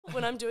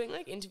when I'm doing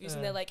like interviews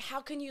and they're like,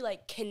 how can you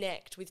like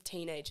connect with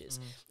teenagers?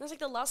 And I was like,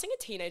 the last thing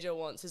a teenager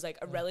wants is like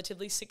a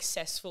relatively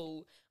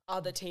successful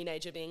other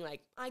teenager being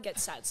like, I get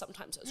sad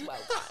sometimes as well,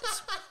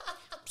 guys.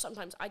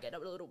 Sometimes I get a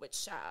little bit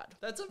sad.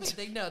 That's a big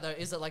thing now, though,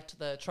 is it like to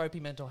the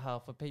tropey mental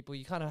health for people,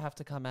 you kind of have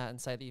to come out and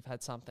say that you've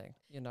had something,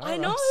 you know? I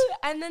know.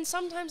 And then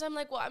sometimes I'm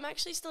like, well, I'm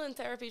actually still in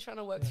therapy trying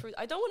to work through.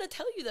 I don't want to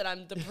tell you that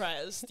I'm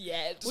depressed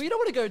yet. Well, you don't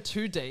want to go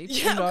too deep,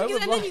 yeah, you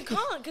know? And then you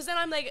can't, because then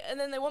I'm like, and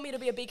then they want me to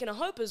be a beacon of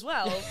hope as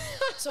well.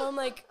 So I'm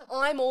like,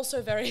 I'm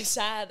also very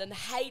sad and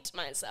hate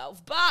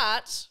myself,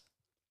 but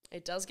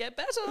it does get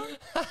better.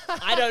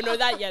 I don't know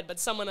that yet, but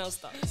someone else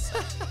does.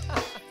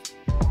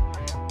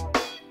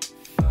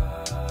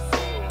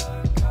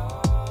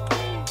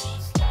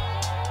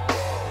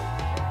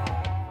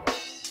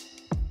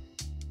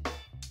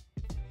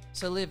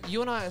 So, Liv, you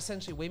and I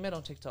essentially, we met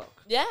on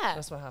TikTok. Yeah.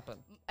 That's what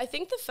happened. I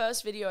think the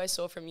first video I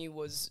saw from you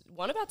was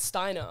one about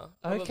Steiner.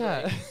 Probably.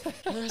 Okay.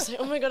 And I was like,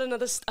 oh my God,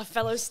 a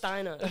fellow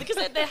Steiner. Because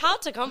they're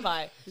hard to come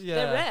by. Yeah.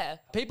 They're rare.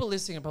 People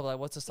listening are probably like,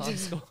 what's a Steiner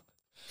school?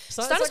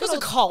 Steiner school's a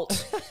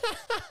cult.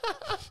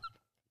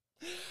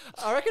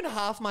 I reckon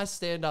half my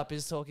stand-up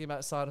is talking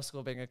about Steiner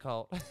school being a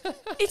cult.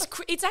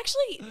 It's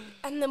actually,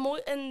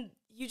 and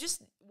you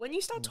just, when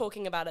you start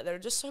talking about it, there are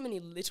just so many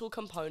little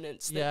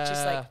components that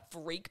just like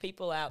freak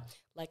people out.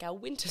 Like our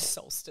winter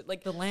solstice,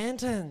 like the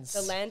lanterns,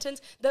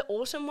 the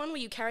autumn one where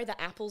you carry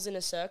the apples in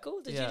a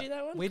circle. Did you do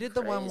that one? We did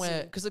the one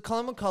where, because at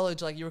Collingwood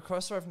College, like you were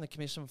across the road from the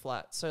commission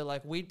flat, so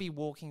like we'd be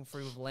walking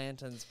through with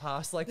lanterns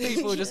past like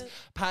people just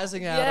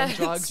passing out on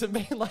drugs and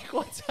being like,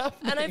 what's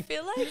happening? And I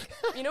feel like,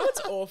 you know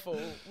what's awful?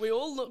 We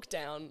all look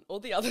down, all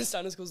the other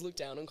Steiner schools look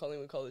down on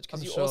Collingwood College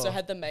because you also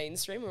had the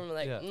mainstream and we're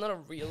like, I'm not a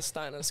real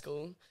Steiner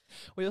school.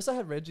 We also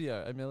had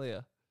Reggio,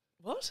 Amelia.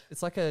 What?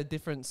 It's like a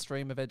different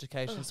stream of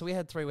education. So we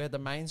had three. We had the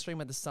mainstream,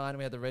 we had the Steiner,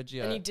 we had the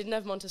Reggio. And you didn't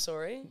have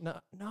Montessori? No.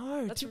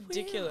 That's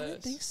ridiculous. I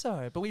don't think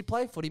so. But we'd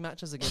play footy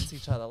matches against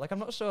each other. Like, I'm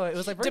not sure. It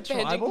was like very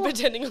tribal.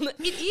 Depending on it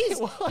is.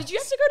 Did you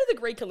have to go to the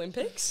Greek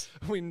Olympics?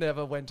 We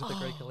never went to the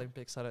Greek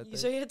Olympics, I don't think.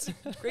 So you had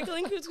Greek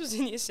Olympics was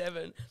in year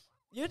 7.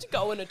 You had to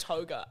go in a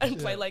toga and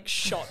play like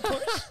shot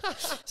put.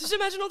 So just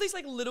imagine all these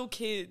like little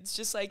kids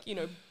just like, you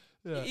know,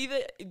 either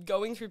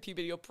going through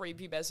puberty or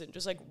prepubescent,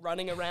 just like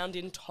running around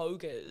in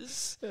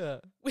togas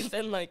with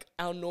then like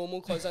our normal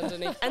clothes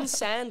underneath and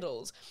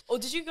sandals. Or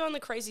did you go on the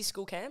crazy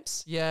school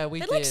camps? Yeah, we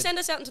did. They'd like send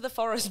us out into the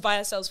forest by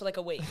ourselves for like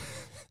a week.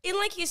 In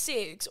like year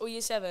 6 or year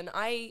 7,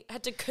 I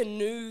had to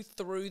canoe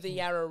through the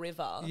Yarra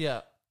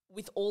River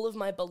with all of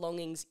my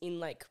belongings in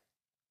like,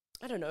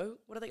 I don't know,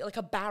 what are they, like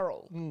a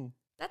barrel.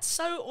 That's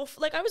so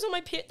awful. Like I was on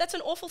my that's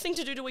an awful thing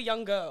to do to a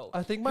young girl.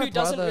 I think who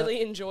doesn't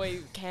really enjoy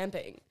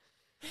camping.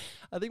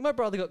 I think my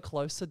brother got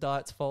close to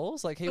Dietz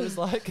Falls. Like he was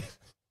like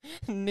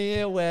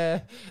near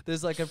where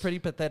there's like a pretty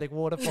pathetic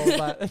waterfall,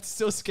 but it's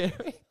still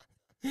scary.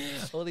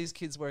 All these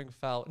kids wearing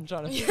felt and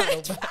trying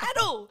to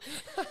paddle.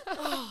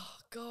 Oh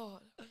God.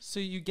 So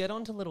you get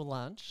onto Little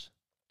Lunch,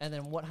 and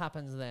then what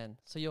happens then?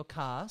 So you're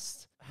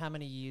cast. How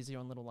many years are you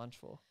on Little Lunch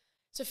for?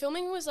 So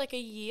filming was like a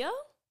year.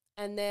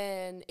 And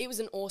then it was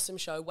an awesome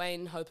show.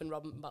 Wayne Hope and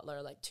Robin Butler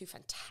are like 2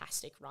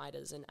 fantastic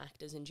writers and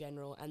actors in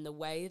general. And the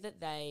way that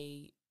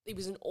it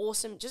was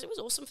awesome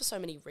for so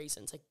many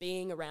reasons, like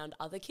being around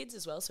other kids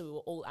as well. So we were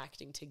all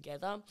acting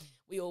together.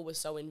 We all were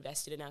so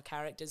invested in our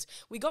characters.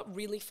 We got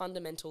really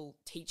fundamental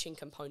teaching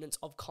components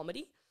of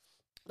comedy.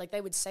 Like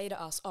they would say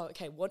to us, oh,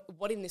 okay,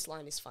 what in this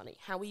line is funny?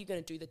 How are you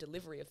going to do the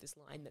delivery of this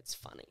line that's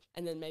funny?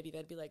 And then maybe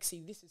they'd be like,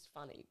 see, this is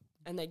funny.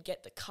 And they'd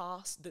get the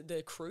cast,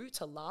 the crew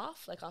to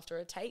laugh like after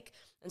a take.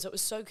 And so it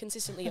was so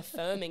consistently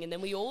affirming. And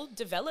then we all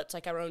developed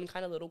like our own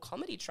kind of little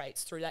comedy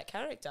traits through that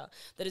character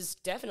that has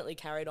definitely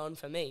carried on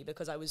for me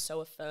because I was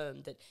so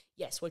affirmed that,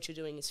 yes, what you're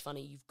doing is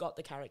funny. You've got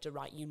the character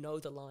right. You know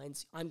the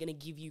lines. I'm going to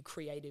give you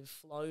creative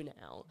flow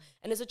now.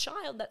 And as a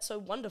child, that's so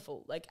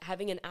wonderful. Like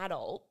having an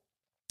adult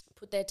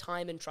put their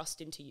time and trust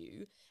into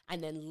you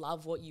and then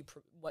love what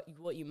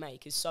you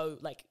make is so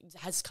like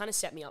has kind of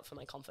set me up for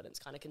my confidence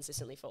kind of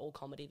consistently for all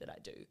comedy that I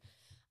do.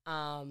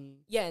 And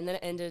then it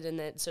ended and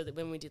then so that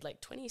when we did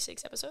like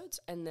 26 episodes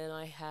and then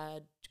I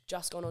had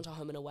just gone on to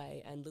Home and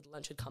Away and Little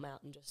Lunch had come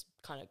out and just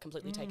kind of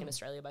completely taken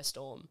Australia by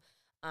storm.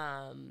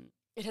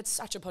 It had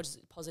such a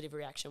positive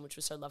reaction, which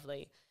was so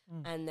lovely.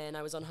 And then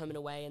I was on Home and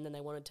Away and then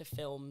they wanted to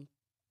film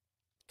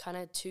kind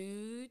of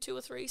two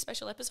or three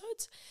special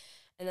episodes.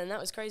 And then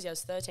that was crazy. I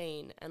was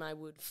 13 and I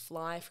would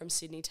fly from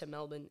Sydney to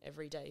Melbourne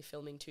every day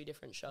filming 2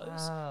 different shows.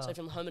 Wow. So I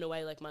filmed Home and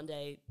Away like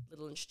Monday,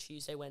 Little Lunch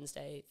Tuesday,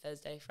 Wednesday,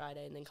 Thursday,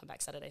 Friday, and then come back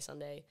Saturday,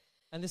 Sunday.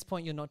 At this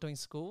point, you're not doing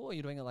school or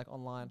you're doing it like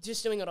online?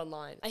 Just doing it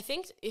online. I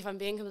think if I'm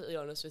being completely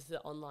honest with the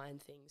online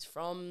things,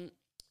 from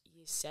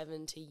year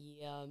 7 to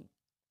year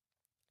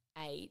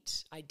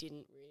 8, I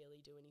didn't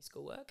really do any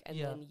schoolwork. And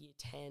then year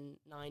 10,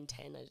 9,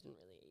 10, I didn't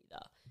really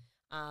either.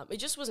 It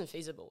just wasn't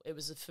feasible. It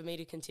was for me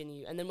to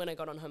continue. And then when I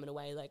got on Home and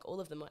Away, like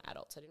all of them were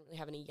adults. I didn't really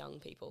have any young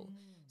people.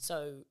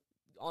 So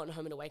on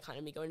Home and Away, kind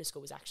of me going to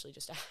school was actually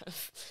just to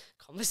have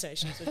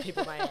conversations with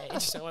people my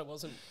age, so I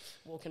wasn't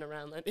walking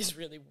around like this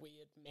really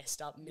weird,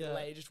 messed up,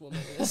 middle-aged woman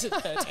as a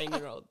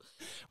 13-year-old.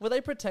 Were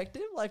they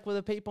protective? Like, were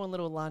the people in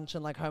Little Lunch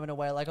and like Home and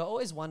Away? Like, I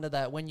always wonder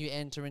that when you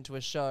enter into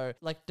a show,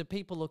 like, do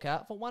people look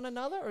out for one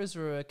another, or is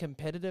there a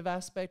competitive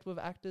aspect with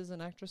actors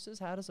and actresses?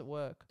 How does it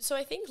work? So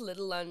I think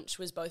Little Lunch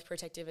was both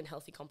protective and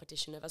healthy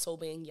competition of us all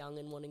being young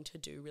and wanting to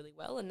do really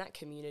well, and that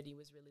community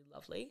was really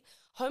lovely.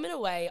 Home and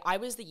Away, I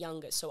was the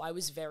youngest, so I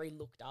was very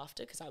looked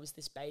after because I was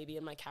this baby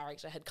and my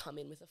character had come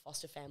in with a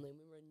foster family and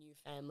we were a new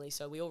family,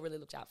 so we all really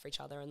looked out for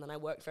each other. And then I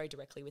worked very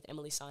directly with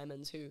Emily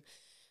Simons, who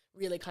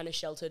really kind of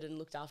sheltered and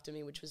looked after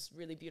me, which was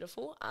really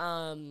beautiful.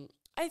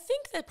 I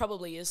think there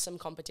probably is some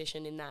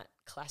competition in that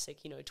classic,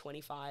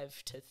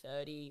 25 to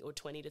 30 or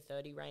 20 to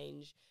 30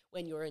 range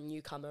when you're a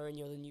newcomer and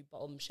you're the new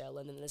bombshell,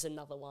 and then there's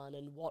another one,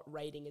 and what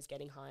rating is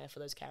getting higher for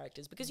those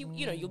characters, because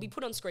you'll be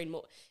put on screen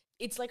more.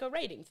 It's like a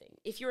rating thing.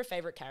 If you're a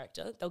favorite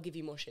character, they'll give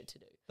you more shit to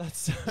do. That's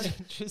so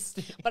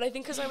interesting. But I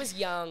think because I was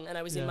young and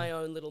I was in my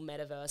own little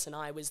metaverse and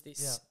I was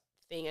this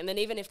thing, and then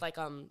even if like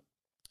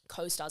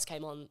co-stars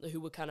came on who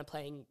were kind of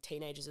playing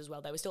teenagers as well,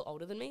 they were still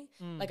older than me.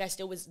 Like I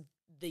still was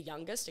the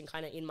youngest and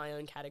kind of in my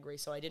own category,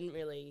 so I didn't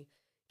really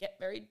get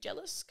very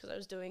jealous because I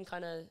was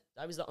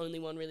the only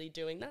one really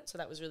doing that, so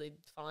that was really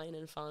fine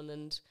and fun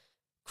and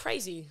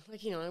crazy.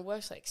 Like, I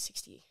worked like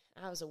 60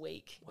 hours a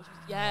week. Wow.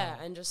 Yeah,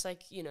 and just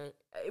like,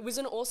 it was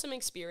an awesome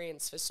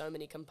experience for so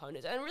many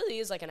components, and it really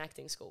is like an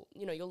acting school.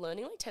 You're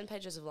learning like 10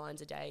 pages of lines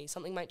a day.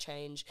 Something might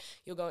change.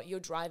 You're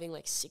driving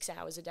like 6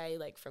 hours a day,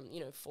 like from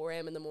 4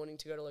 a.m. in the morning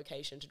to go to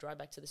location, to drive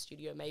back to the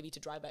studio, maybe to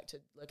drive back to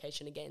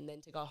location again,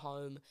 then to go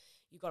home.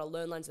 You've got to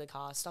learn lines in the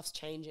car. Stuff's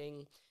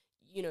changing.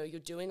 You're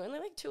doing only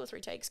like 2 or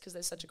 3 takes because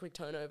there's such a quick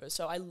turnover.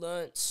 So I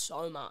learnt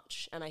so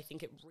much, and I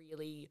think it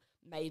really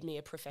made me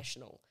a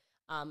professional.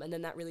 And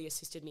then that really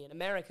assisted me in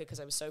America because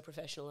I was so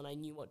professional and I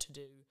knew what to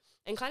do.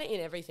 And kind of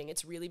in everything,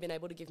 it's really been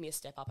able to give me a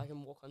step up. I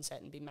can walk on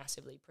set and be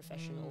massively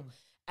professional.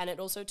 And it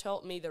also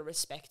taught me the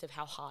respect of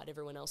how hard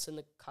everyone else in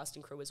the cast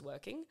and crew was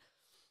working.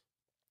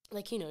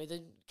 Like,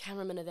 the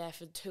cameramen are there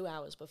for 2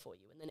 hours before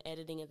you, and then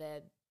editing are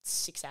there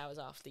 6 hours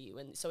after you,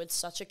 and so it's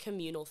such a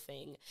communal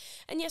thing.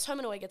 And yes, Home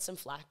and Away gets some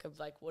flack of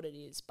like what it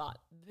is, but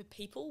the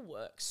people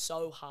work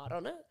so hard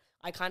on it.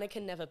 I kind of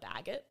can never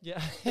bag it.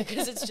 Yeah.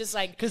 Because it's just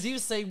like... Because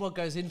you've seen what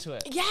goes into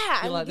it. Yeah.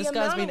 You're and like, this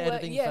guy's been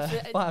editing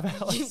for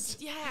 5 hours.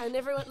 Yeah, and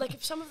everyone... Like,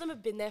 if some of them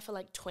have been there for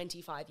like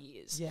 25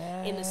 years.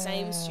 Yeah. In the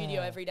same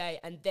studio every day,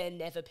 and they're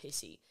never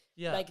pissy.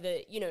 Yeah. Like,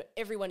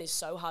 everyone is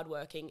so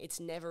hardworking. It's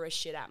never a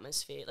shit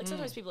atmosphere. Like,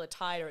 sometimes people are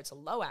tired or it's a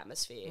low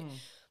atmosphere.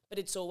 But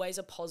it's always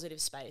a positive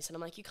space. And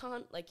I'm like, you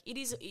can't... Like,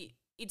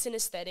 it's an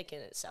aesthetic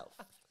in itself.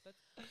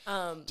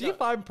 Do you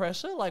find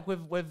pressure, like,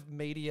 with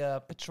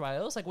media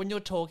portrayals? Like, when you're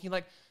talking,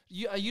 like...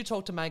 You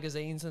talk to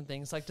magazines and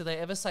things, like, do they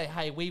ever say,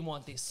 hey, we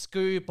want this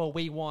scoop, or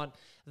we want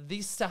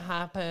this to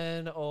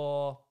happen,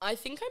 or... I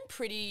think I'm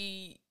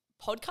pretty...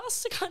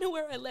 Podcasts are kind of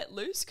where I let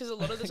loose, because a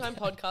lot of the time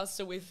podcasts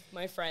are with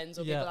my friends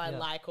or people I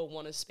like or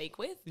want to speak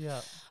with.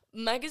 Yeah.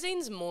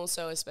 Magazines more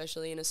so,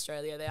 especially in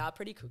Australia, they are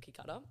pretty cookie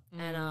cutter.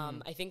 And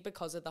I think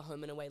because of the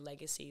Home and Away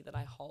legacy that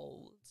I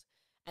hold,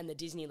 and the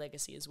Disney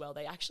legacy as well,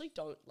 they actually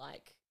don't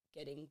like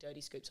getting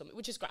dirty scoops on me,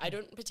 which is great. I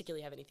don't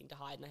particularly have anything to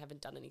hide, and I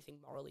haven't done anything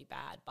morally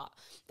bad, but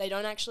they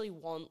don't actually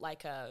want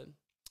like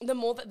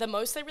the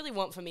most they really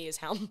want for me is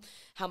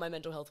how my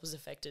mental health was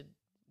affected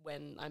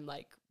when I'm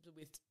like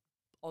with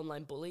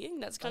online bullying.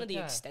 That's kind of the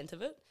extent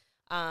of it,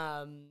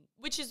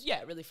 which is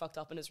really fucked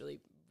up and has really,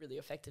 really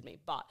affected me.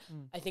 But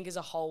I think as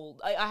a whole,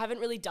 I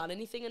haven't really done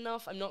anything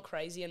enough. I'm not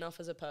crazy enough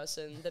as a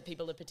person that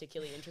people are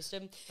particularly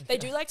interested. They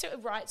do like to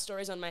write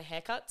stories on my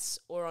haircuts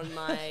or on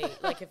my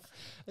like if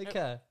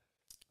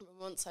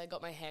once I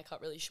got my hair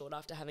cut really short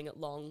after having it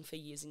long for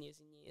years and years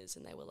and years,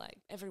 and they were like,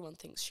 everyone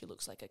thinks she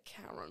looks like a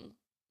Karen.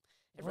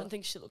 Everyone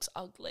thinks she looks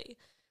ugly.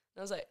 And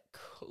I was like,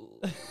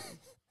 cool.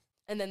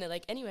 And then they're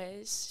like,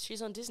 anyways,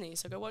 she's on Disney,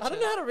 so go watch it. I don't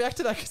know how to react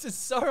to that because it's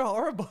so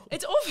horrible.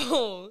 It's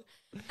awful.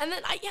 And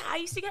then, I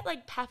used to get,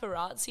 like,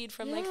 paparazzi'd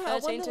from, like,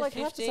 13 to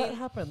 15. How does that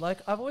happen? Like,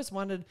 I've always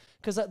wondered,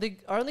 because the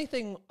only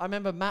thing, I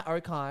remember Matt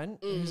Okine,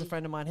 who's a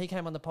friend of mine, he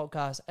came on the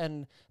podcast,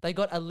 and they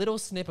got a little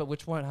snippet,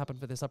 which won't happen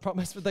for this, I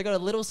promise, but they got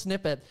a little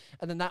snippet,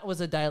 and then that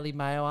was a Daily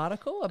Mail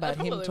article about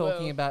him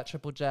talking about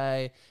Triple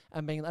J,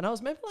 and I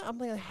was maybe like, I'm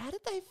like, how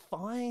did they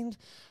find,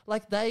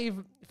 like, they've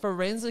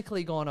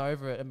forensically gone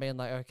over it and been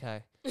like,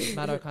 okay,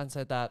 Matt Okine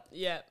said that,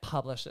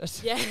 publish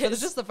it. Yes. But it's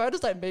just the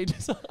photos don't mean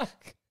just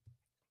like...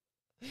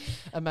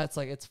 And Matt's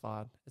like, it's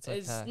fine. It's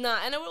okay. Nah,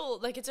 and it will,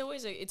 like, it's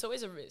always a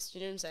risk.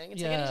 You know what I'm saying?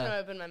 It's like anytime I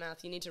open my mouth,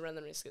 you need to run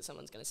the risk that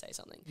someone's going to say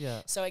something.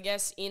 Yeah. So I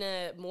guess in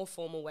a more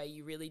formal way,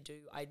 you really do.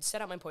 I'd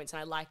set up my points, and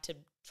I like to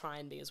try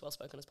and be as well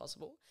spoken as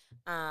possible.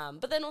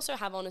 But then also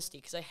have honesty,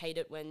 because I hate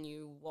it when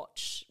you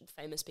watch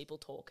famous people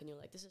talk and you're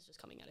like, this is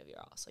just coming out of your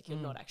ass. Like, you're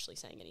not actually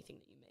saying anything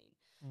that you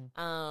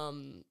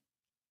mean.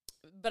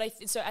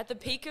 But so at the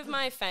peak of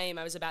my fame,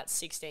 I was about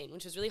 16,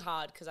 which was really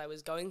hard because I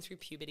was going through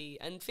puberty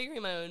and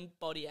figuring my own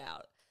body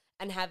out,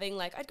 and having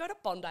like, I'd go to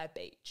Bondi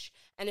Beach,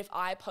 and if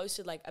I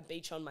posted like a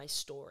beach on my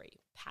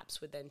story,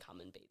 Paps would then come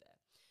and be there.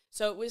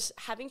 So it was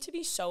having to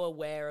be so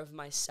aware of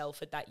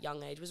myself at that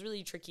young age was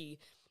really tricky.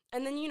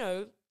 And then, you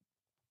know,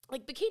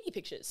 like bikini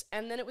pictures.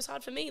 And then it was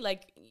hard for me.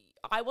 Like,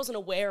 I wasn't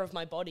aware of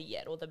my body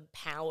yet, or the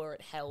power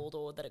it held,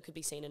 or that it could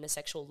be seen in a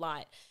sexual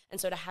light.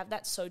 And so to have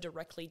that so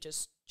directly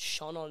just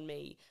shone on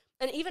me,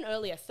 and even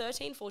earlier,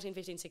 13, 14,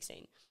 15,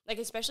 16, like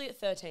especially at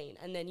 13,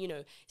 and then, you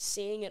know,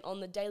 seeing it on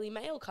the Daily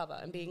Mail cover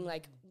and being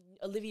like,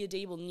 Olivia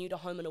Deeble, new to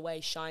Home and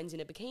Away, shines in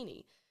a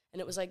bikini. And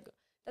it was like,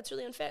 that's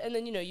really unfair. And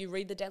then, you know, you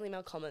read the Daily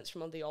Mail comments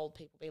from all the old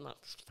people being like,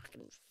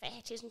 fucking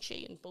fat, isn't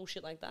she? And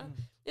bullshit like that.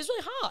 It's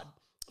really hard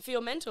for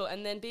your mentor.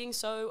 And then being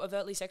so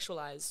overtly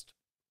sexualized,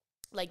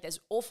 like there's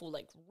awful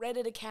like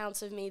Reddit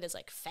accounts of me. There's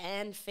like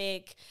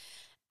fanfic.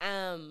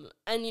 And,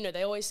 you know,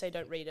 they always say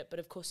don't read it, but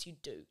of course you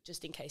do,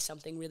 just in case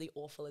something really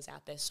awful is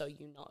out there so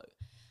you know.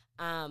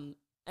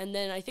 And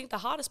then I think the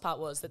hardest part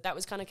was that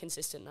was kind of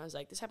consistent. And I was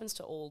like, this happens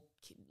to all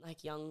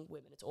like young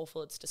women. It's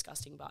awful, it's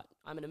disgusting, but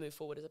I'm going to move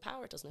forward as a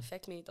power. It doesn't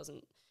affect me. It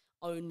doesn't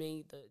own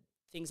me. The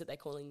things that they're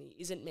calling me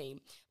isn't me.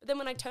 But then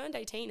when I turned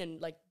 18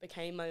 and like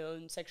became my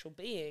own sexual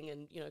being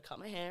and, you know, cut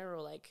my hair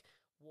or like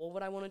wore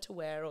what I wanted to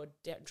wear or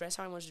dress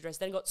how I wanted to dress,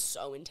 then got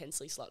so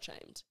intensely slut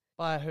shamed.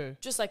 By who?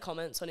 Just like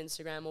comments on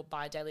Instagram or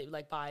by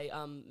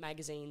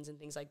magazines and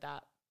things like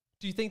that.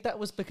 Do you think that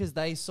was because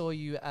they saw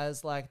you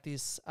as like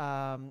this,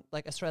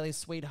 like Australia's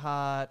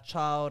sweetheart,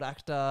 child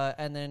actor,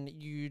 and then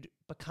you'd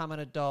become an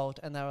adult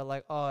and they were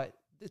like, oh,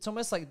 it's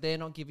almost like they're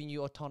not giving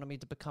you autonomy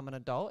to become an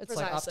adult. It's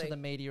like up to the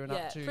media and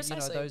up to, you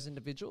know, those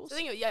individuals. So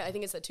I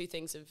think it's the two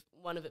things of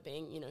one of it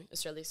being, you know,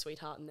 Australia's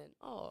sweetheart and then,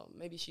 oh,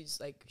 maybe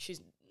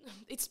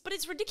but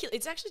it's ridiculous.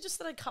 It's actually just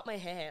that I cut my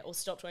hair or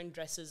stopped wearing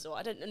dresses or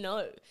I don't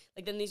know.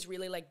 Like then these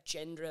really like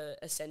gender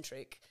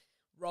eccentric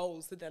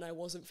roles that then I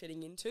wasn't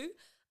fitting into.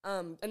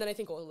 And then I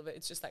think all of it,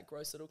 it's just that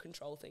gross little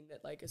control thing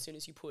that like as soon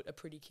as you put a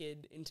pretty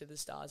kid into the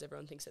stars,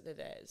 everyone thinks that they're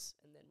theirs.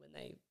 And then when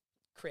they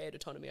create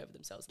autonomy over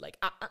themselves, like,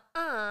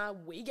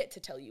 we get to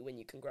tell you when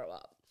you can grow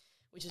up,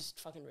 which is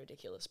fucking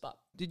ridiculous. But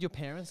did your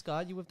parents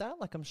guide you with that?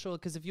 Like, I'm sure,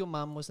 because if your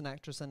mum was an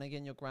actress and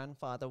again your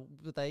grandfather,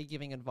 were they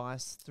giving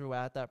advice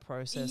throughout that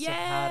process of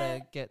how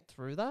to get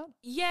through that?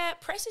 Yeah,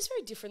 press is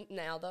very different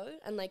now though.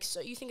 And like, so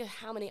you think of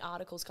how many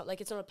articles come,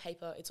 like it's not a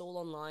paper, it's all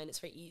online, it's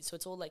very easy. So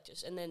it's all like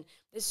just, and then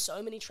there's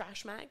so many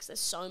trash mags, there's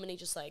so many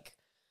just like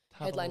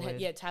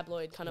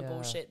tabloid kind of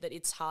bullshit that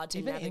it's hard to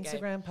even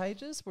navigate. Instagram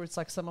pages where it's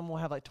like someone will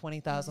have like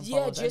 20,000 and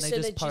followers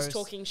they're just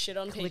talking shit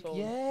on people.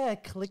 Yeah,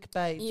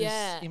 clickbait,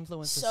 just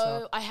influencer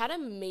stuff. So I had a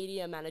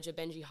media manager,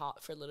 Benji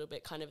Hart, for a little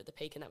bit kind of at the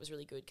peak, and that was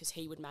really good because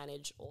he would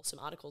manage awesome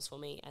articles for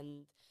me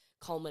and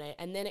culminate.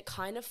 And then it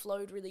kind of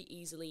flowed really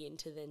easily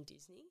into then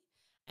Disney.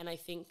 And I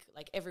think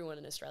like everyone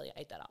in Australia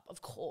ate that up.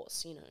 Of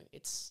course, you know,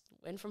 it's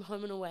went from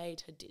Home and Away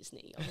to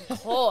Disney. Of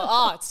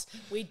course,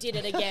 we did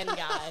it again,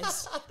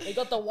 guys. We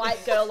got the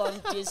white girl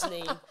on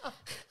Disney.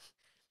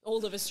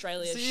 All of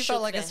Australia. So you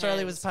felt like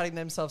Australia was patting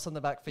themselves on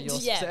the back for your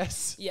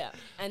success. Yeah.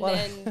 And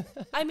then,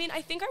 I mean,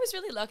 I think I was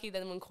really lucky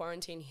then when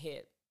quarantine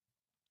hit.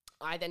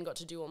 I then got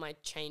to do all my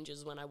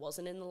changes when I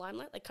wasn't in the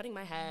limelight, like cutting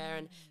my hair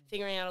and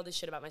figuring out all this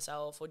shit about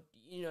myself, or,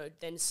 you know,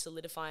 then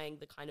solidifying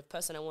the kind of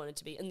person I wanted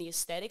to be. And the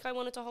aesthetic I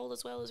wanted to hold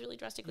as well has really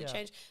drastically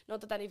changed.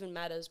 Not that that even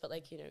matters, but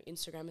like, you know,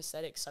 Instagram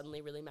aesthetics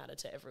suddenly really matter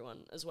to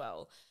everyone as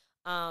well.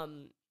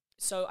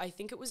 So I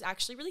think it was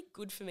actually really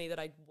good for me that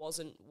I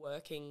wasn't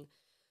working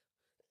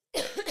or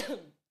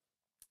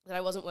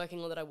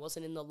that I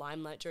wasn't in the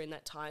limelight during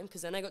that time,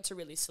 because then I got to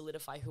really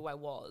solidify who I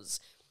was.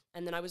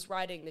 And then I was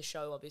writing the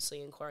show,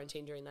 obviously, in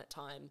quarantine during that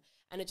time.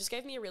 And it just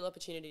gave me a real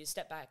opportunity to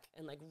step back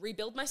and, like,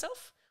 rebuild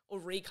myself or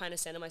kind of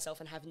center myself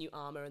and have new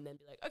armor and then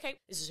be like, okay,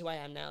 this is who I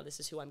am now. This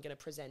is who I'm going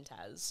to present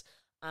as.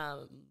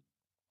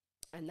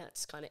 And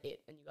that's kind of it.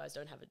 And you guys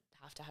don't have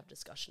to have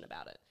discussion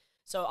about it.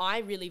 So I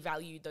really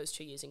valued those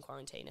 2 years in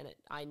quarantine, and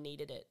I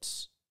needed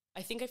it.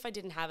 I think if I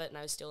didn't have it and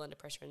I was still under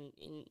pressure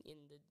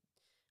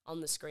on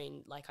the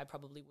screen, like I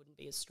probably wouldn't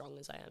be as strong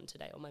as I am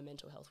today, or my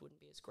mental health wouldn't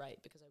be as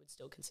great, because I would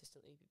still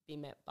consistently be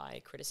met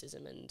by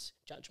criticism and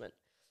judgment.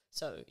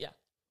 So, yeah.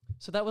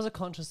 So that was a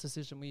conscious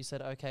decision where you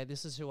said, okay,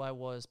 this is who I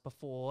was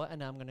before, and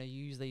now I'm going to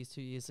use these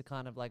 2 years to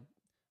kind of like,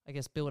 I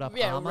guess, build up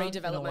armor.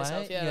 Redevelop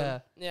myself,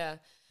 yeah.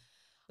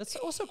 That's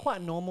also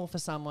quite normal for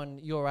someone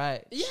your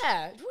age.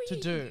 Yeah. To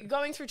do.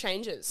 Going through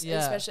changes. Yeah.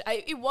 Especially,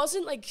 it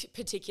wasn't like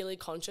particularly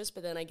conscious,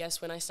 but then I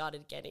guess when I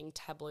started getting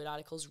tabloid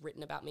articles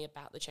written about me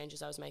about the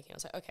changes I was making, I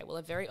was like, okay, well,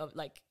 I very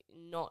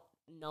not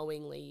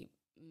knowingly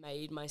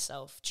made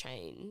myself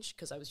change,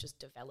 because I was just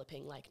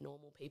developing like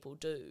normal people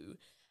do.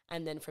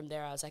 And then from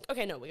there I was like,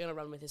 okay, no, we're going to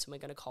run with this and we're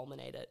going to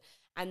culminate it.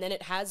 And then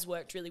it has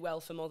worked really well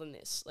for more than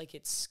this. Like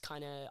it's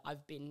kind of,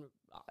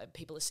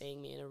 people are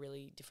seeing me in a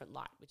really different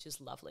light, which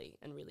is lovely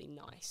and really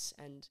nice.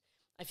 And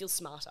I feel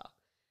smarter.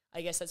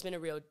 I guess that's been a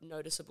real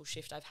noticeable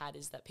shift I've had,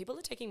 is that people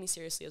are taking me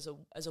seriously as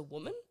a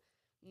woman,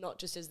 not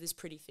just as this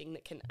pretty thing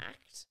that can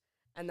act.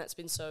 And that's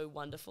been so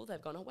wonderful.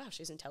 They've gone, oh, wow,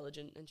 she's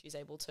intelligent and she's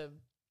able to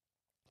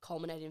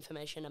culminate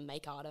information and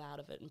make art out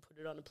of it and put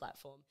it on a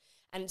platform.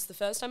 And it's the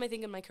first time I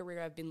think in my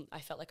career I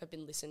felt like I've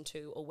been listened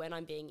to, or when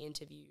I'm being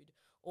interviewed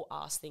or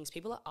ask things.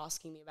 People are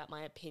asking me about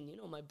my opinion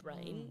or my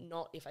brain,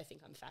 not if I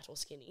think I'm fat or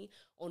skinny,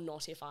 or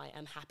not if I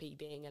am happy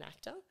being an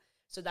actor.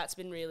 So that's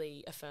been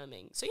really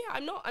affirming. So yeah,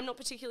 I'm not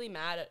particularly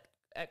mad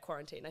at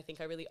quarantine. I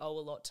think I really owe a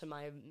lot to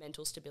my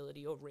mental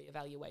stability or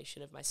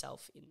reevaluation of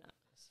myself in that.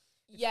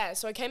 Yeah,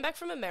 so I came back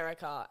from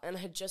America and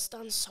had just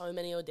done so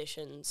many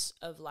auditions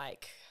of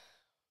like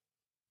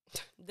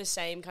the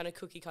same kind of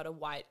cookie cutter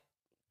white,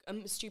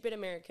 stupid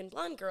American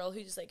blonde girl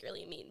who's like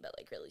really mean but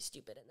like really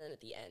stupid. And then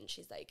at the end,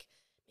 she's like,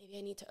 maybe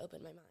I need to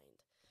open my mind.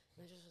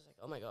 And I just was like,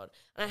 oh my God.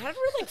 And I had a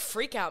real like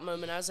freak out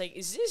moment. I was like,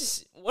 is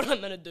this what I'm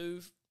going to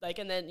do? Like,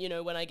 and then, you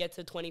know, when I get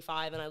to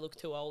 25 and I look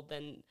too old,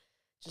 then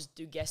just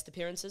do guest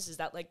appearances. Is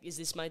that like, is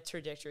this my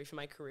trajectory for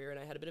my career? And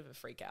I had a bit of a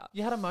freak out.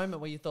 You had a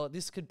moment where you thought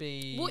this could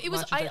be. Well, it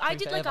was, I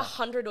did like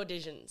 100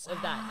 auditions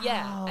of that.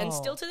 Yeah. And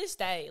still to this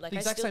day, like the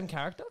exact same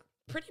character?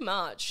 Pretty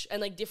much.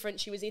 And like different,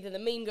 she was either the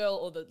mean girl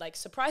or the like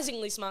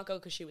surprisingly smart girl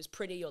because she was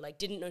pretty, or like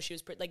didn't know she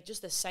was pretty, like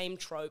just the same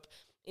trope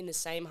in the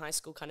same high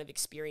school kind of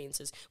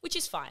experiences, which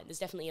is fine. There's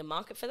definitely a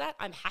market for that.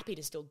 I'm happy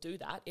to still do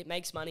that. It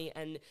makes money,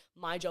 and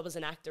my job as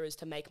an actor is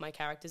to make my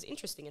characters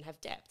interesting and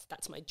have depth.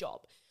 That's my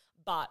job.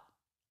 But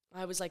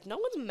I was like, no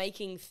one's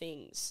making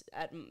things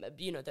at,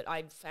 you know, that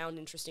I found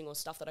interesting or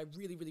stuff that I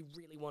really, really,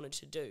 really wanted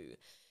to do.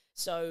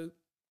 So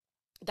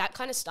that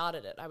kind of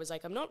started it. I was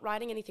like, I'm not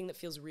writing anything that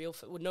feels real.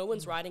 No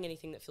one's writing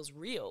anything that feels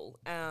real.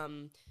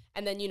 And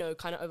then, you know,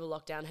 kind of over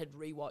lockdown had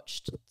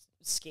rewatched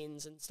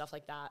Skins and stuff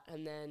like that.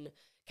 And then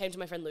came to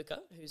my friend Luca,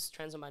 who's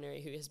trans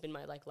non-binary, who has been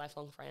my like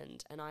lifelong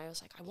friend. And I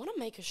was like, I want to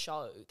make a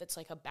show that's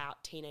like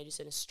about teenagers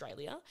in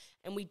Australia.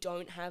 And we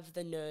don't have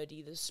the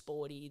nerdy, the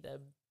sporty, the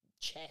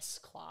chess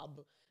club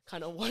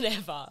kind of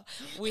whatever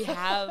we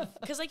have,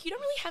 because like you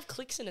don't really have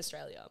cliques in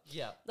Australia.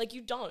 Yeah, like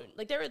you don't,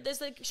 like there's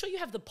like, sure, you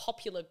have the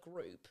popular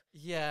group,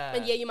 yeah,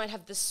 and yeah, you might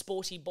have the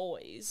sporty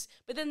boys,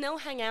 but then they'll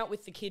hang out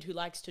with the kid who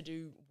likes to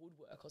do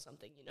woodwork or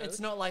something, you know. It's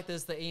not like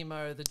there's the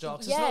emo, the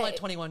jocks. Yeah, it's not like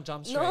 21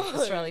 Jump Street,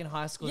 Australian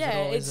high schools at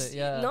all, is it?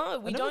 Yeah, no,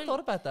 we don't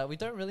thought about that. We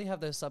don't really have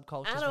those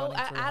subcultures at running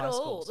through high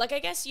schools. Like I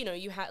guess, you know,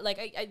 you have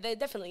like there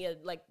definitely are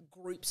like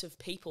groups of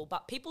people,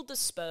 but people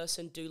disperse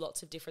and do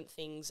lots of different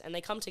things, and they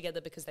come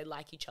together because they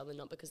like each other,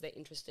 not because they're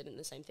interested in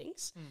the same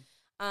things.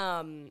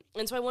 And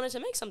so I wanted to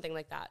make something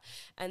like that.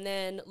 And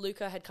then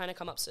Luca had kind of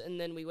come up, and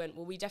then we went,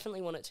 well, we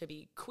definitely want it to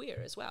be queer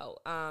as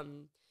well.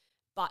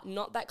 But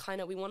not that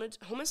kind of, we wanted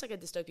almost like a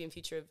dystopian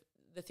future of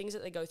the things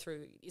that they go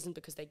through isn't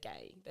because they're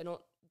gay. They're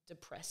not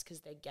depressed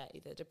because they're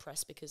gay. They're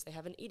depressed because they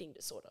have an eating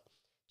disorder.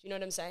 Do you know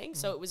what I'm saying?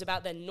 So it was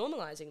about then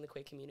normalizing the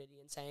queer community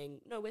and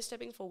saying, no, we're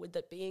stepping forward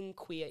that being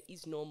queer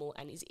is normal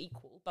and is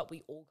equal, but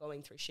we all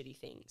going through shitty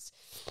things.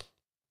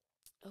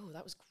 Oh,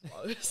 that was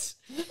gross.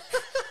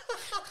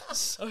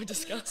 So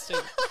disgusting.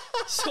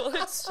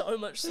 Swallowed so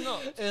much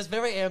snot. It was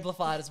very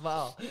amplified as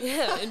well.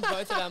 Yeah, in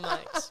both of our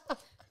mics.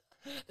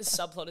 The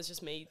subplot is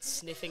just me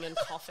sniffing and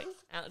coughing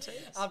out to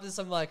after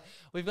some like,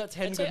 we've got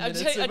 10 good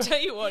minutes. I tell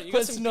you what, you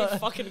got some good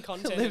fucking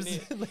content in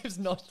here. Liv's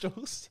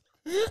nostrils.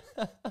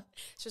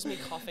 It's just me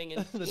coughing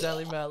and the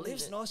Daily Mail.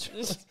 Liv's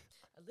nostrils.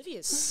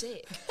 Olivia's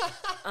sick.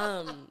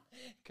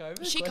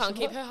 She can't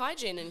keep her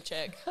hygiene in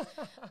check.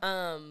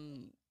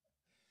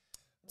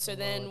 So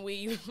then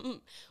we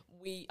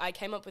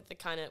came up with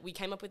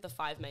the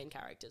 5 main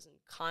characters and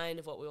kind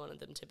of what we wanted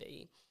them to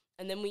be.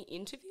 And then we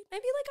interviewed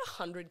maybe like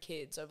 100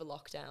 kids over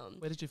lockdown.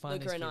 Where did you find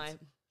Luca these and kids?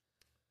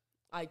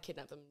 I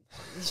kidnapped them.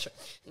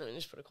 No, I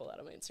just put a call out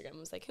on my Instagram. I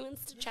was like, who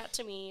wants to chat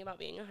to me about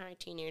being a high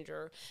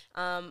teenager?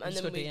 And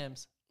just then got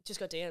DMs. Just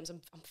got DMs.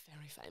 I'm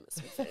very famous.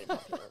 I'm very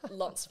popular.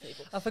 Lots of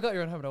people. I forgot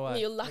you're on Home and Away.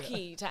 You're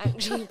lucky to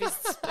actually be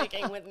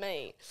speaking with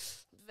me.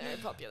 Very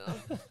popular.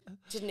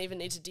 Didn't even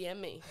need to DM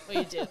me. Well,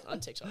 you did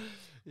on TikTok.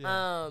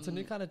 Yeah. It's a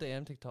new kind of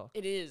DM TikTok.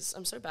 It is.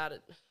 I'm so bad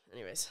at...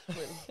 Anyways.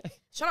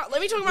 Shut up.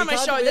 Let me talk about my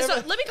show.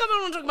 Let me come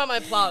on and talk about my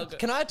plug.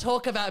 Can I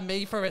talk about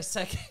me for a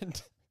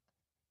second?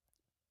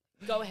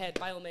 Go ahead,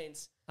 by all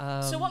means.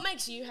 So what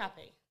makes you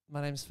happy? My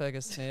name's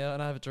Fergus Neal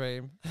and I have a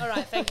dream. All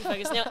right, thank you,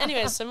 Fergus Neal.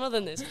 Anyways, so more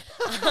than this.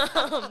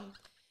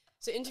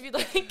 So interviewed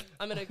like...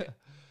 I'm going to...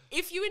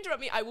 If you interrupt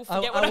me, I will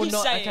forget what I'm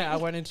saying. Okay, I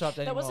won't interrupt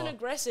anymore. That wasn't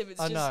aggressive. It's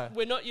just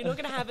you're not going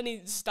to have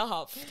any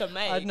stuff to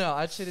make. I know.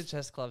 I cheated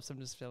chess clubs. So I'm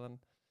just feeling.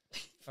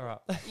 All right.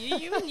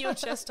 You and your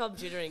chess top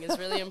jittering is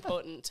really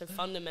important to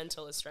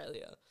fundamental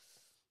Australia.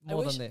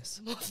 More than this.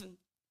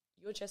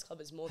 Your chess club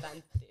is more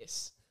than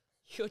this.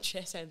 Your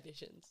chess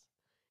ambitions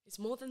is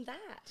more than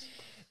that.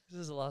 This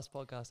is the last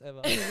podcast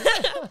ever.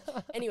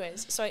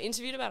 Anyways, so I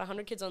interviewed about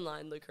 100 kids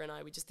online, Luca and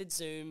I. We just did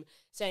Zoom,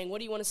 saying, what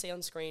do you want to see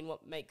on screen?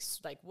 What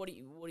do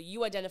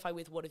you identify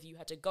with? What have you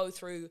had to go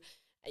through,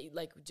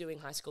 like doing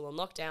high school on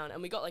lockdown?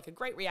 And we got like a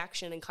great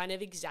reaction and kind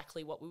of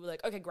exactly what we were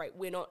like, okay, great.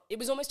 It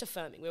was almost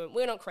affirming.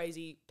 We're not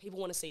crazy. People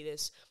want to see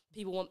this.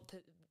 People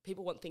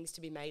want things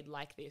to be made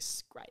like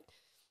this. Great.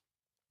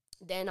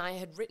 Then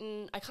I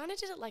kind of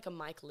did it like a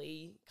Mike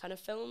Lee kind of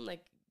film,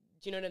 like,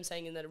 do you know what I'm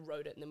saying? And then I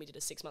wrote it, and then we did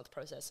a 6-month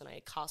process, and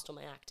I cast all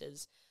my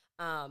actors.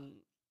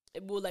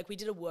 We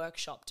did a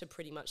workshop to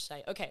pretty much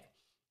say, okay,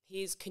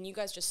 can you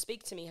guys just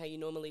speak to me how you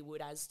normally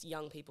would as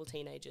young people,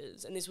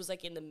 teenagers? And this was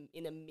like in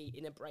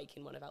a break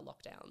in one of our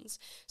lockdowns.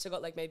 So I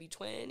got like maybe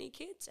 20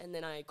 kids, and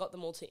then I got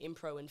them all to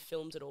impro and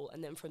filmed it all.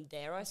 And then from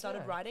there I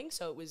started writing.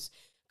 So it was,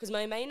 because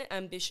my main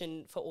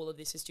ambition for all of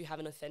this is to have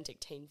an authentic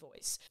teen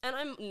voice. And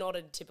I'm not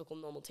a typical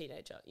normal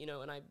teenager, you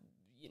know, and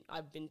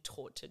I've been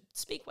taught to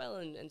speak well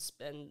and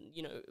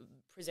you know,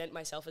 present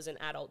myself as an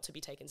adult to be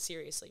taken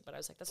seriously. But I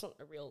was like, that's not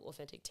a real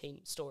authentic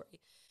teen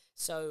story.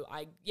 So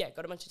I,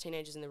 got a bunch of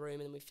teenagers in the room,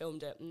 and then we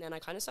filmed it. And then I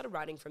kind of started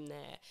writing from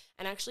there.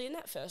 And actually in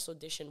that first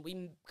audition,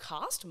 we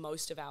cast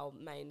most of our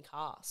main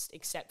cast,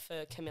 except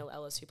for Camille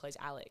Ellis, who plays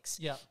Alex.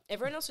 Yeah.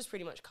 Everyone else was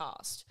pretty much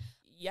cast.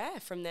 Yeah,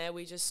 from there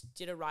we just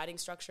did a writing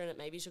structure, and it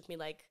maybe took me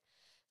like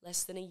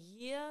less than a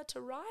year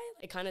to write.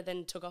 It kind of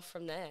then took off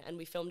from there, and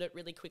we filmed it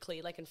really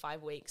quickly, like in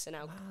 5 weeks. And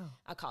our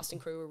casting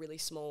crew were really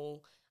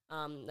small.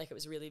 Like it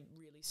was really,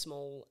 really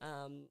small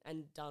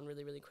and done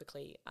really, really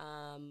quickly.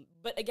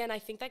 But again, I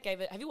think that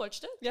gave it... Have you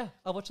watched it? Yeah,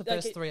 I watched the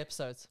first 3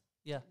 episodes.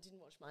 Yeah. Didn't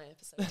watch my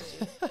episode,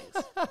 did you? Thanks.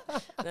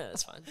 No,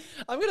 that's fine.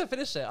 I'm going to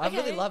finish it. I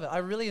really love it. I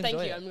really enjoy it.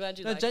 Thank you. I'm glad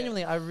you like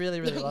genuinely, it. I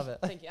really, really love it.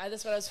 Thank you.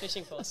 That's what I was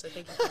fishing for, so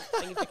thank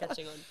you for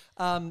catching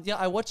on. Yeah,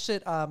 I watched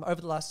it over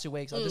the last 2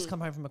 weeks. I just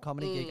come home from a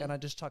comedy gig and I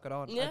just chuck it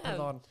on. Yeah. I put it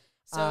on.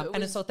 So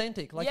and it's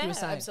authentic, like you were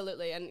saying. Yeah,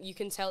 absolutely. And you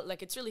can tell,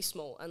 like, it's really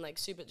small and, like,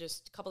 super,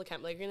 just a couple of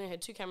cameras. Like, we only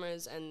had 2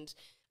 cameras and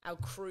our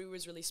crew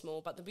was really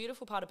small. But the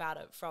beautiful part about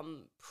it,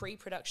 from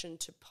pre-production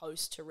to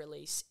post to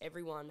release,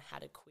 everyone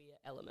had a queer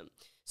element.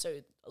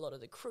 So a lot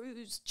of the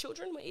crew's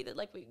children were either,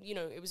 like, you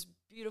know, it was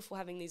beautiful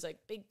having these, like,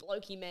 big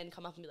blokey men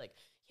come up and be like,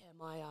 yeah,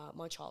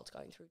 my child's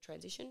going through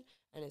transition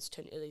and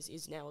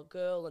is now a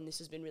girl, and this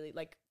has been really,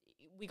 like,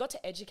 we got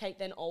to educate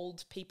then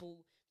old people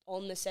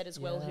on the set as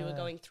well who are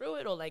going through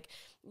it, or like,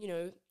 you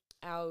know,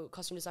 our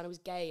costume designer was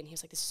gay, and he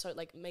was like, this is so,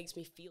 like, makes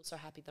me feel so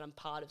happy that I'm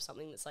part of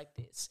something that's like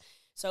this.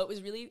 So it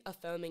was really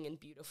affirming and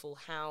beautiful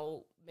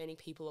how many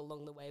people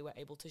along the way were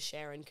able to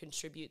share and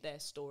contribute their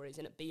stories,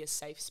 and it be a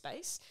safe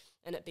space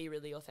and it be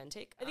really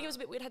authentic. I think it was a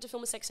bit weird, had to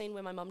film a sex scene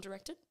where my mum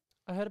directed.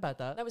 I heard about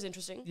that. That was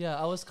interesting. Yeah,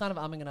 I was kind of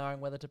umming and ahhing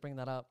whether to bring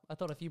that up. I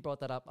thought if you brought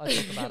that up, I'd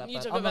talk about it.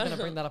 But I'm not going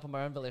to bring that up on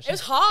my own volition. It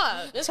was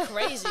hard. It was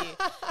crazy.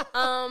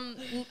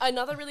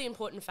 Another really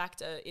important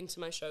factor into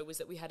my show was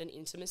that we had an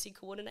intimacy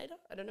coordinator.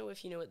 I don't know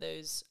if you know what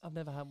those... I've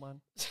never had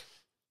one.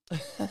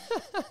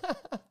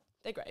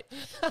 They're great.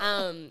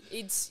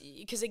 It's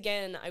because,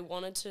 again, I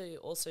wanted to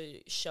also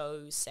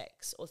show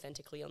sex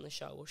authentically on the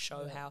show, or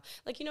show how,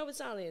 like, you know, with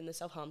Zali and the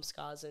self-harm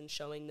scars, and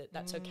showing that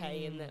that's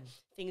okay, and that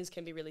things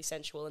can be really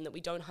sensual, and that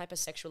we don't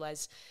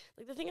hypersexualize.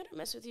 Like, the thing I don't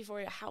mess with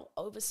Euphoria, how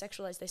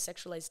over-sexualized they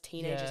sexualize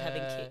teenagers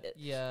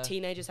having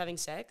teenagers having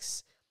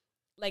sex.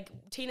 Like,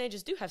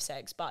 teenagers do have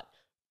sex, but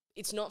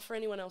it's not for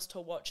anyone else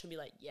to watch and be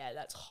like, yeah,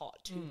 that's hot,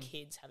 2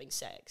 kids having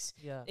sex.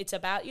 Yeah. It's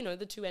about, you know,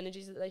 the 2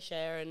 energies that they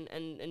share,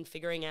 and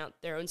figuring out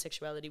their own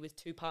sexuality with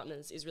 2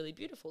 partners is really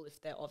beautiful if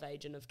they're of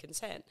age and of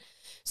consent.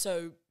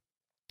 So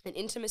an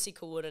intimacy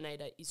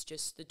coordinator is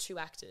just the 2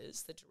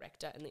 actors, the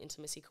director and the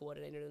intimacy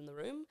coordinator, in the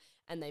room,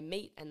 and they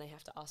meet and they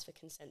have to ask for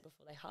consent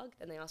before they hug,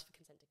 then they ask for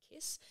consent to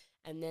kiss,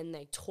 and then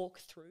they talk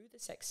through the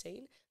sex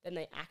scene, then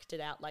they act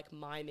it out like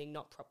miming,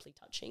 not properly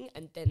touching,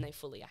 and then they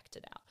fully act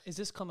it out. Is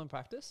this common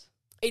practice?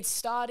 It's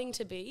starting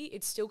to be.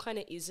 It still kind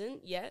of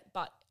isn't yet,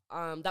 but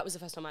that was the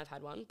first time I've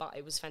had one, but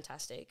it was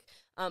fantastic.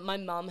 My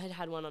mum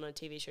had one on a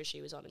TV show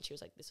she was on, and she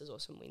was like, this is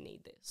awesome, we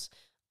need this.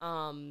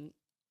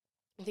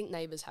 I think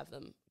Neighbours have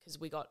them, because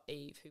we got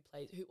Eve,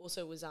 who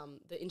also was,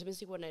 the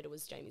intimacy coordinator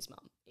was Jamie's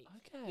mum, Eve,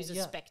 who's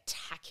a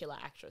spectacular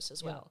actress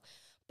as well.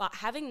 But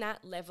having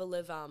that level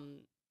of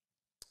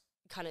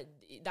kind of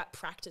that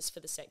practice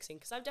for the sex scene,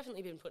 because I've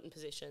definitely been put in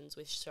positions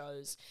with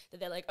shows that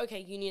they're like, okay,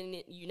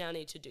 you now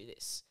need to do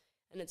this.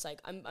 And it's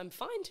like, I'm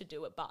fine to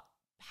do it, but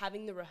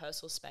having the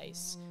rehearsal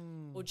space,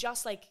 or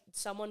just like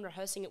someone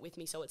rehearsing it with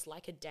me, so it's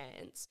like a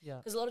dance.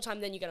 Because a lot of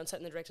time then you get on set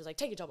and the director's like,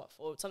 take your job off,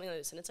 or something like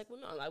this. And it's like, well,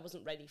 no, I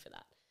wasn't ready for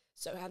that.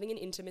 So having an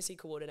intimacy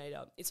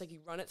coordinator, it's like you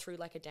run it through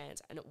like a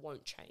dance, and it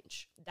won't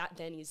change. That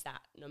then is that.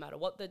 No matter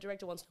what the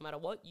director wants, no matter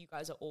what, you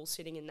guys are all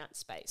sitting in that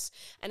space.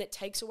 And it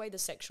takes away the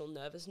sexual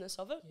nervousness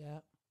of it. Yeah.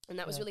 And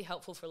that was really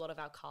helpful for a lot of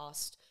our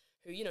cast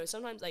who, you know,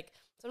 sometimes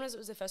it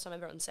was their first time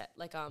ever on set.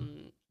 Like,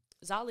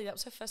 Zali, that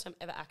was her first time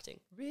ever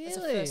acting. Really? That's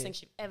the first thing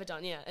she'd ever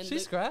done, yeah. And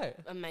she's great.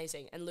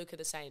 Amazing. And Luca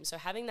the same. So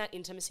having that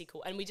intimacy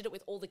and we did it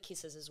with all the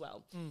kisses as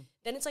well.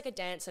 Then it's like a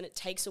dance, and it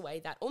takes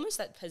away that, almost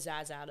that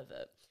pizzazz out of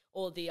it,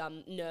 or the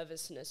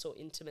nervousness or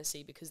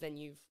intimacy, because then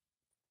you've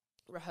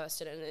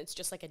rehearsed it and it's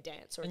just like a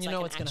dance, or and it's you like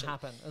know what's going to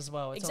happen as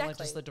well. It's not like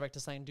just the director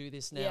saying do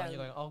this now, and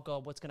you're going, oh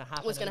God, what's going to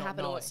happen? What's going to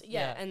happen?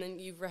 And then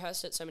you've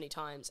rehearsed it so many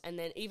times, and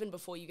then even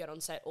before you get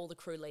on set, all the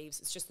crew leaves.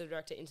 It's just the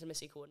director,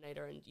 intimacy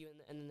coordinator, and you,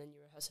 and then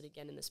you rehearse it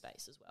again in the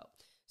space as well.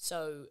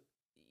 So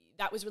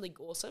that was really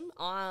awesome.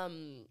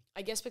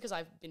 I guess because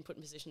I've been put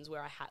in positions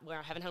where I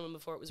haven't had one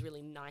before, it was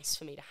really nice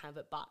for me to have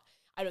it, but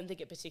I don't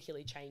think it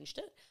particularly changed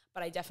it.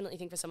 But I definitely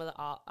think for some of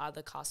the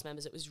other cast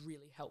members, it was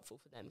really helpful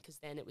for them, because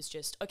then it was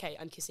just, okay,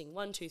 I'm kissing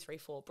 1, 2, 3,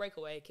 4, break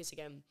away, kiss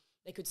again.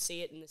 They could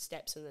see it in the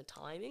steps and the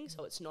timing,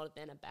 so it's not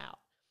then about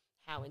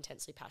how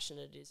intensely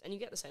passionate it is, and you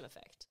get the same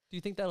effect. Do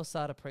you think that'll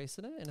start a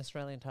precedent in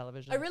Australian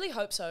television? I really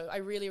hope so. I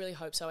really, really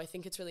hope so. I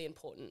think it's really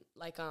important.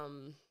 Like,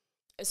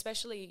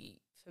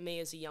 especially for me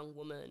as a young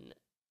woman,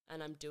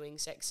 and I'm doing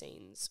sex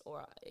scenes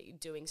or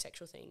doing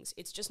sexual things,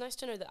 it's just nice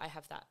to know that I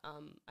have that.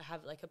 I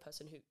have like a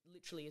person who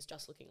literally is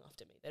just looking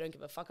after me. They don't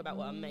give a fuck about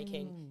what I'm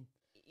making.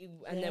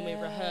 And then we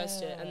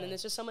rehearsed it, and then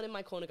there's just someone in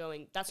my corner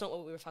going, that's not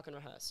what we were fucking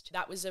rehearsed.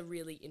 That was a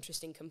really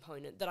interesting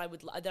component that I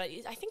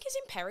think is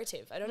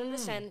imperative. I don't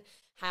understand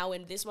how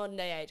in this modern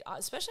day age,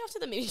 especially after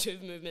the Me Too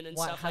movement and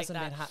stuff like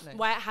that,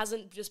 why it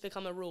hasn't just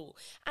become a rule.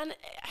 And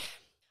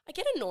I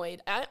get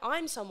annoyed.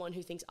 I'm someone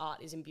who thinks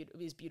art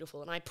is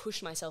beautiful, and I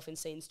push myself in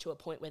scenes to a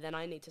point where then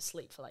I need to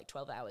sleep for like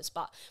 12 hours.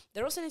 But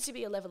there also needs to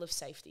be a level of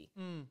safety.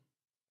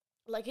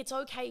 Like, it's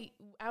okay.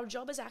 Our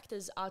job as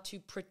actors are to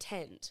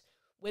pretend.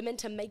 We're meant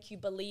to make you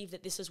believe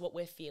that this is what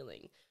we're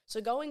feeling.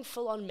 So going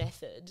full on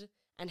method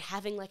and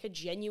having like a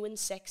genuine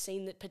sex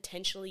scene that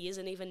potentially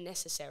isn't even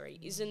necessary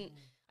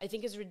I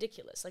think is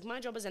ridiculous. Like,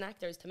 my job as an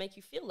actor is to make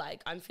you feel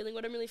like I'm feeling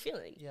what I'm really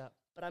feeling. Yeah.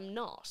 But I'm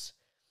not.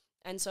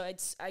 And so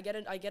I get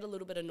a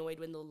little bit annoyed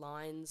when the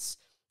lines,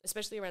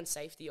 especially around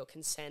safety or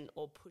consent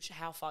or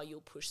how far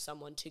you'll push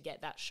someone to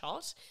get that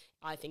shot,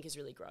 I think is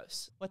really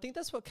gross. Well, I think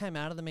that's what came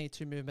out of the Me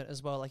Too movement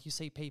as well. Like, you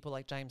see people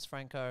like James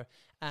Franco,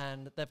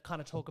 and they've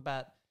kind of talk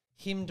about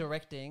him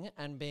directing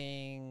and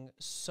being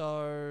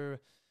so,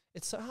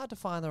 it's so hard to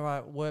find the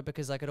right word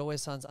because like it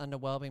always sounds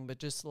underwhelming, but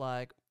just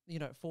like, you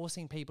know,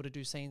 forcing people to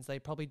do scenes they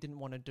probably didn't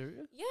want to do.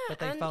 Yeah. But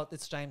they felt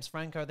it's James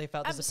Franco. They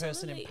felt there's a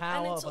person in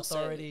power of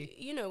authority.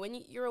 Also, you know, when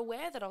you're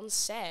aware that on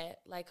set,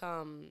 like,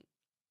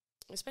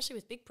 especially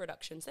with big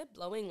productions, they're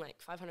blowing like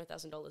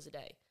 $500,000 a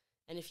day.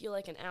 And if you're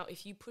like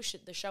if you push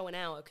the show an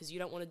hour because you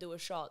don't want to do a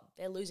shot,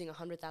 they're losing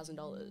 $100,000.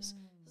 There's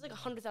like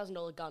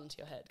 $100,000 gun to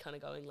your head kind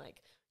of going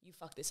like, you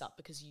fucked this up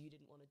because you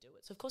didn't want to do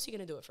it. So of course you're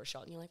going to do it for a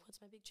shot. And you're like,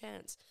 what's my big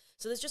chance?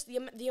 So there's just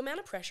the amount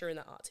of pressure in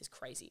the arts is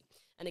crazy.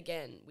 And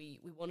again, we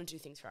want to do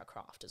things for our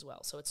craft as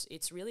well. So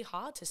it's really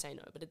hard to say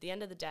no. But at the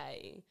end of the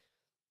day,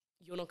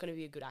 you're not going to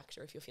be a good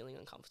actor if you're feeling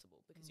uncomfortable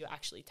because you're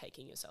actually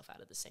taking yourself out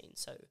of the scene.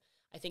 So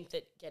I think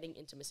that getting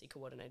intimacy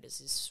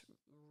coordinators is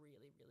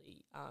really,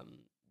 really,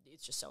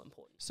 it's just so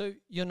important. So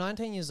you're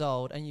 19 years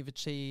old and you've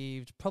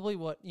achieved probably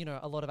what, you know,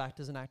 a lot of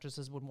actors and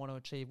actresses would want to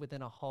achieve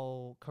within a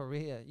whole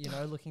career, you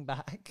know, looking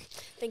back.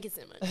 Thank you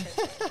so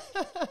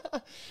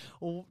much.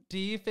 Well, do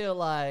you feel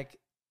like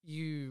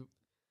you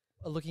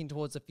are looking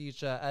towards the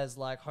future as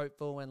like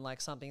hopeful and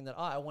like something that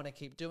I want to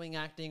keep doing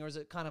acting, or is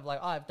it kind of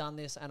like I've done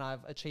this and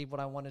I've achieved what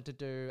I wanted to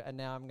do and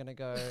now I'm going to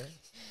go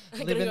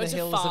live in the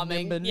hills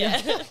farming. Of Nimbin?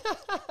 Yeah.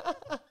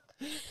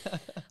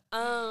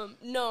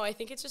 No, I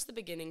think it's just the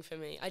beginning for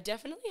me. I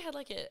definitely had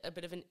like a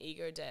bit of an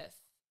ego death,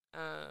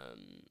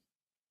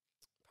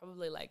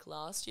 probably like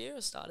last year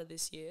or start of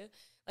this year.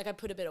 Like, I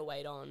put a bit of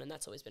weight on, and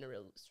that's always been a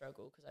real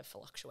struggle because I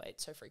fluctuate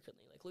so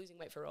frequently, like losing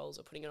weight for roles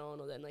or putting it on,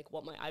 or then like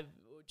I've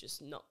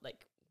just not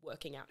like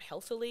working out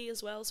healthily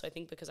as well. So I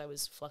think because I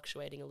was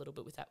fluctuating a little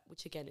bit with that,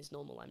 which again is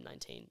normal. I'm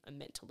 19. I'm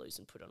meant to lose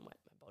and put on weight.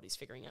 My body's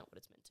figuring out what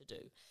it's meant to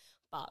do.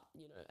 But,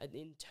 you know, an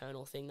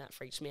internal thing that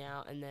freaked me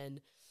out. And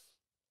then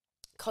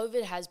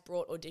COVID has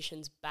brought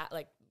auditions back.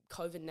 Like,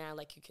 COVID now,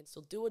 like, you can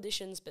still do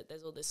auditions, but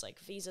there's all this like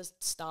visa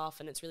stuff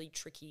and it's really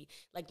tricky.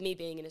 Like, me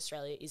being in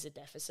Australia is a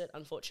deficit,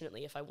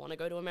 unfortunately. If I want to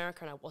go to America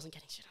and I wasn't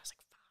getting shit, I was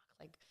like, fuck,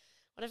 like,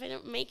 what if I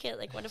don't make it?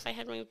 Like, what if I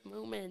had my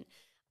moment?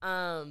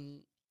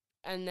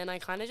 And then I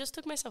kind of just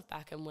took myself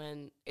back and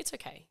went, it's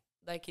okay.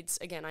 Like, it's,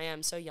 again, I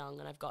am so young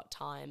and I've got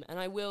time and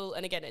I will,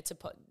 and again,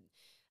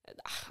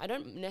 I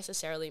don't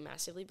necessarily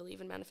massively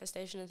believe in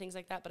manifestation and things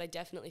like that, but I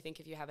definitely think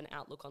if you have an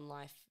outlook on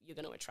life, you're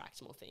going to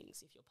attract more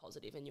things if you're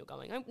positive and you're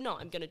going, I'm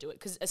going to do it,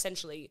 because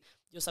essentially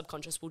your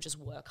subconscious will just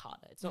work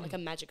harder. It's not like a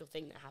magical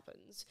thing that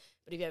happens,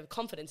 but if you have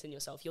confidence in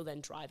yourself, you'll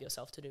then drive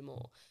yourself to do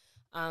more.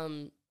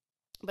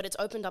 But it's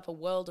opened up a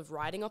world of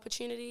writing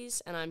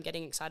opportunities, and I'm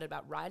getting excited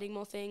about writing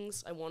more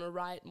things. I want to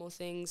write more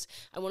things.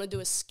 I want to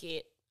do a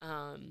skit.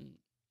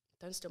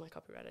 Don't steal my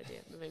copyright idea.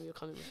 Maybe you'll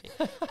comment with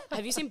me.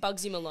 Have you seen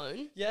Bugsy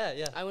Malone?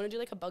 Yeah. I want to do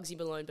like a Bugsy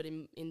Malone, but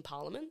in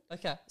Parliament.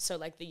 Okay. So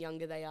like the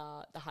younger they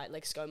are, the high,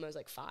 like ScoMo's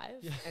like 5.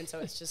 Yeah. And so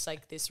it's just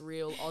like this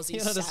real Aussie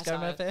You're not satire.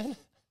 a ScoMo fan?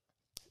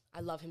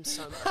 I love him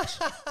so much.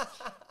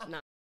 No.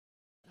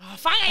 Oh,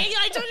 fine,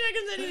 I told you I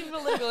couldn't say anything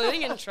illegal. I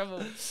think in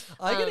trouble.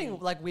 I'm getting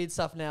like weird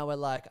stuff now where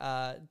like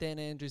Dan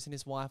Andrews and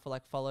his wife will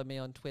like follow me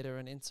on Twitter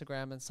and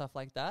Instagram and stuff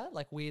like that.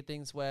 Like weird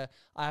things where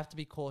I have to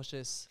be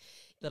cautious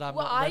that I'm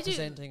not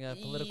representing a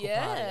political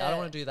party. I don't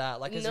want to do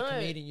that. Like as a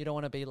comedian, you don't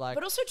want to be like...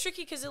 But also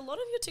tricky because a lot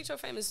of your TikTok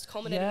fame is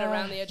culminated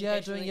around the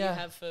education that you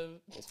have for...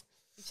 You've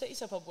set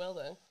yourself up well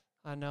though.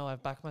 I know,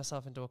 I've backed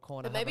myself into a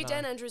corner. But maybe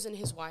Dan Andrews and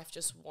his wife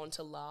just want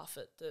to laugh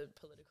at the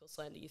political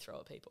slander you throw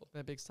at people.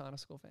 They're big Steiner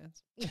School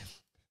fans.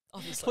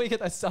 Obviously. We get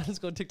that Steiner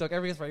School TikTok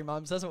every 3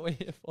 months. That's what we're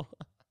here for.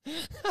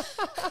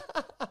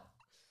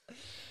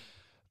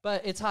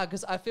 But it's hard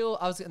because I feel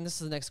and this is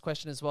the next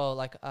question as well.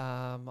 Like,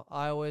 I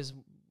always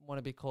want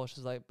to be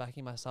cautious, like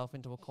backing myself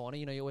into a corner.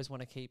 You know, you always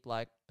want to keep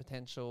like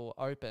potential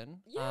open.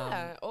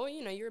 Yeah, or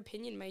you know, your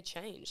opinion may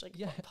change. Like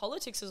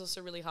politics is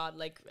also really hard.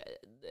 Like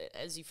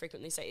as you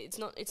frequently say, it's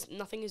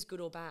nothing is good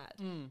or bad.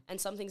 And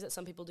some things that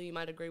some people do you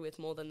might agree with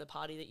more than the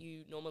party that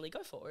you normally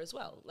go for as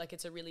well. Like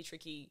it's a really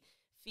tricky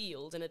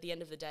field, and at the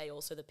end of the day,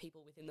 also the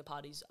people within the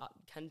parties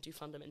can do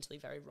fundamentally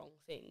very wrong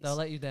things. They'll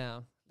let you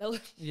down.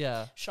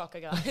 Yeah. Shocker,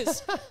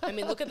 guys. I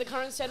mean, look at the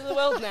current state of the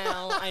world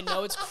now. I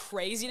know it's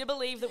crazy to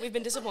believe that we've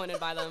been disappointed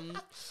by them,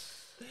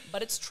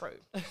 but it's true.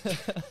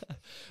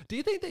 Do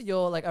you think that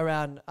you're like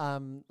around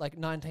like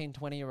 19,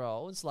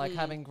 20-year-olds, like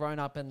having grown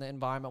up in the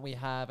environment we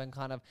have and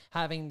kind of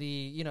having the,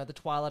 you know, the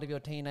twilight of your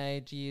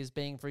teenage years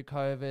being through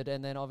COVID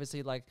and then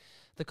obviously like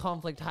the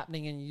conflict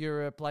happening in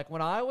Europe. Like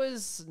when I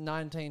was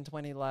 19,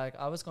 20, like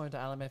I was going to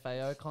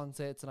LMFAO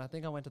concerts and I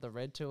think I went to the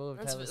Red Tour of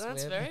Taylor Swift.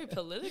 That's very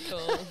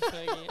political.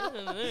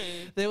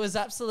 There was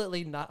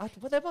absolutely well,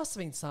 there must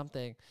have been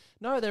something.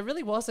 No, there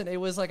really wasn't. It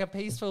was like a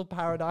peaceful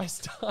paradise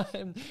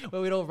time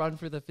where we'd all run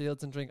through the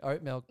fields and drink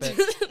oat milk. But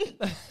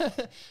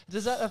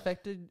does that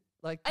affected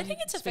like? I think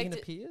it's affected the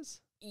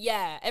peers.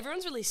 Yeah,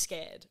 everyone's really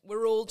scared.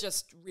 We're all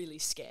just really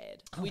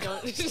scared. We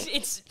don't.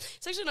 It's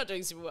actually not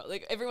doing super well.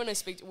 Like everyone I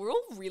speak to, we're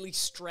all really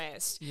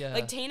stressed. Yeah.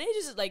 Like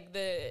teenagers is like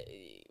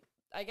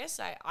I guess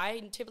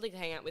I typically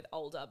hang out with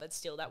older, but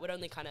still that would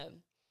only kind of.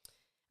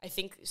 I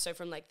think so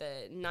from like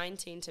the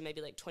 19 to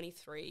maybe like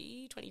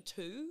 23,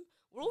 22,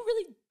 we're all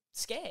really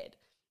scared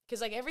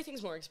because like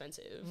everything's more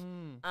expensive.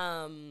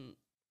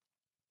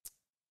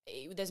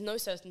 There's no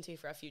certainty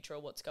for our future or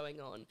what's going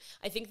on.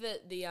 I think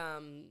that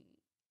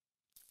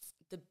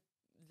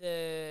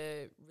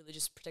the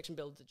religious protection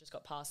bill that just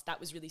got passed,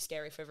 that was really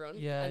scary for everyone.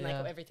 Yeah, and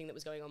like everything that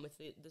was going on with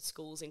the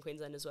schools in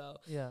Queensland as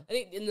well. Yeah. I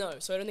think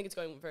so I don't think it's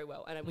going very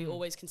well. And we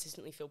always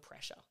consistently feel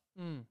pressure.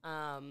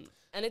 And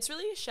it's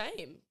really a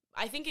shame.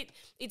 I think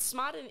it's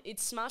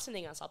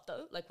smartening us up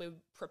though. Like we're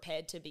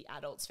prepared to be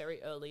adults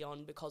very early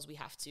on because we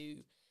have to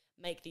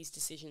make these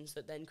decisions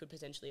that then could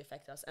potentially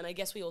affect us. And I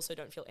guess we also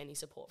don't feel any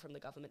support from the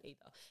government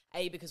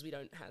either. Because we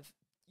don't have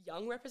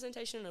young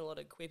representation and a lot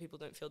of queer people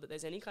don't feel that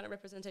there's any kind of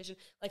representation.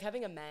 Like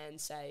having a man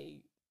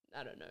say,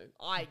 I don't know,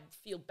 I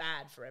feel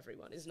bad for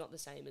everyone is not the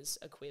same as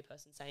a queer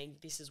person saying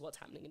this is what's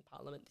happening in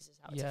Parliament, this is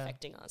how it's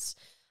affecting us.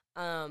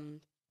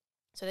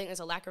 So I think there's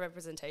a lack of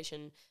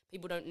representation.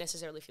 People don't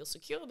necessarily feel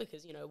secure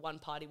because, you know, one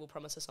party will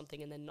promise us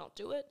something and then not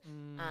do it.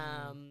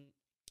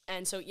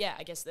 And so, yeah,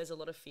 I guess there's a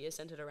lot of fear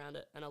centered around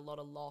it and a lot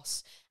of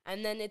loss.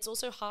 And then it's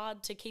also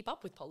hard to keep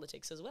up with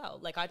politics as well.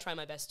 Like I try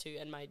my best to,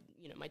 and my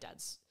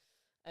dad's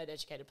an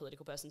educated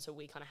political person, so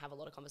we kind of have a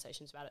lot of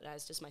conversations about it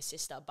as just my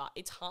sister. But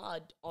it's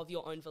hard of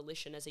your own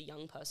volition as a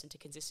young person to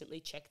consistently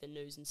check the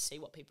news and see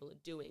what people are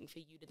doing for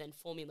you to then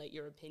formulate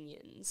your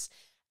opinions,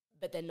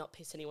 but then not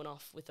piss anyone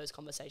off with those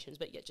conversations,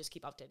 but yet just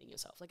keep updating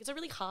yourself. Like it's a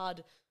really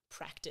hard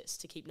practice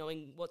to keep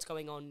knowing what's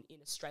going on in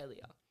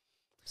Australia.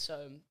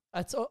 So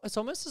it's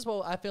almost as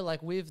well, I feel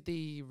like with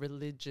the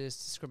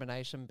religious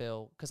discrimination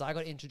bill, because I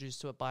got introduced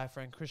to it by a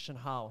friend, Christian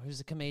Hull, who's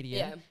a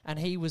comedian, and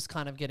he was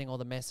kind of getting all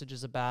the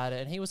messages about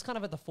it, and he was kind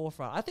of at the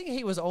forefront. I think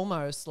he was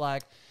almost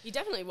like... He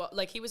definitely was,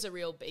 like he was a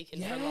real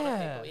beacon for a lot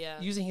of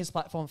people, using his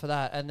platform for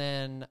that. And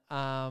then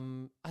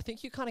I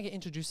think you kind of get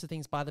introduced to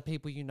things by the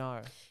people you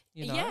know.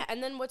 Yeah,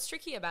 and then what's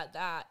tricky about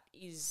that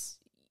is...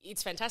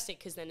 It's fantastic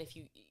because then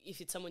if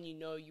it's someone you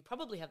know, you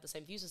probably have the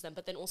same views as them,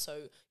 but then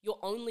also you're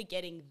only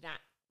getting that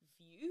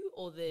view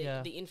or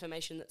the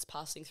information that's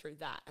passing through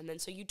that. And then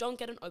so you don't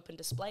get an open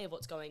display of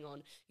what's going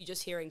on. You're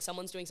just hearing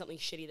someone's doing something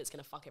shitty that's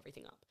going to fuck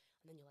everything up.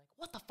 And then you're like,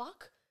 what the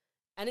fuck?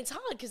 And it's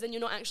hard because then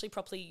you're not actually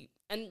properly,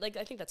 and like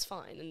I think that's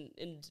fine.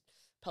 And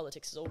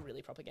politics is all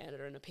really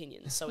propaganda and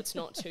opinions, so it's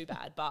not too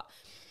bad. But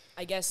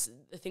I guess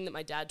the thing that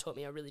my dad taught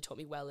me, or really taught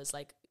me well, is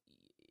like,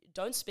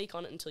 don't speak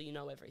on it until you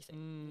know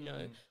everything, you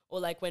know? Or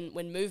like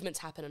when movements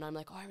happen and I'm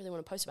like, oh, I really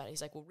want to post about it.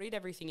 He's like, well, read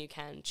everything you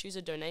can, choose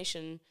a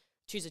donation,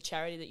 choose a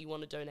charity that you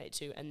want to donate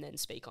to, and then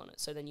speak on it.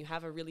 So then you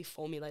have a really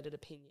formulated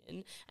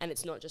opinion, and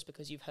it's not just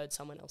because you've heard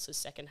someone else's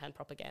secondhand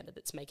propaganda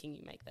that's making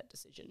you make that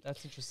decision.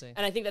 That's interesting.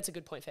 And I think that's a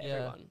good point for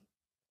everyone.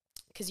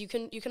 Because you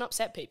can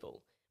upset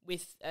people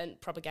with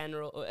propaganda,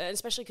 or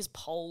especially because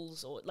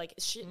polls or like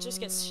shit just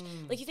gets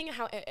like, you think of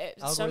how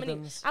so many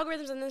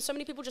algorithms, and then so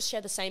many people just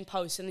share the same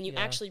post, and then you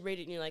actually read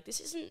it and you're like, this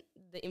isn't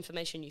the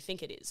information you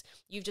think it is.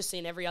 You've just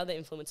seen every other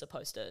influencer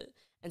post it,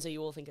 and so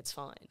you all think it's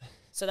fine.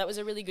 So that was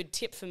a really good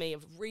tip for me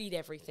of read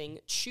everything,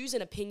 choose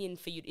an opinion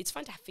for you. It's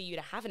fine for you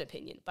to have an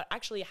opinion, but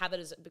actually have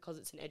it as because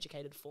it's an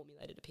educated,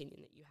 formulated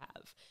opinion that you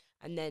have,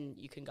 and then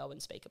you can go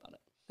and speak about it.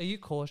 Are you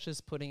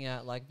cautious putting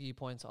out like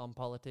viewpoints on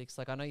politics?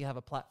 Like I know you have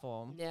a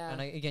platform, and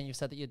again, you've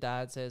said that your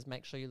dad says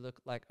make sure you look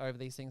like over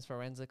these things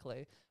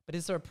forensically. But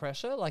is there a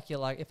pressure? Like you're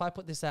like, if I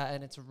put this out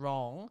and it's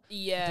wrong,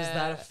 does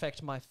that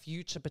affect my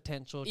future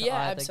potential to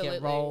either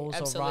get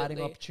roles or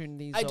writing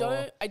opportunities?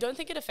 I don't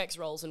think it affects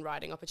roles and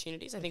writing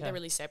opportunities. I think they're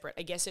really separate.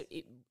 I guess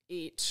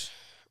it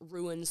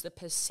ruins the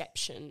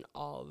perception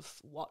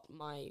of what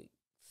my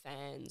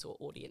fans or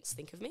audience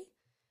think of me.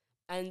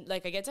 And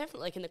like I get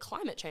definitely like in the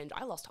climate change,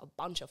 I lost a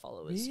bunch of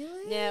followers.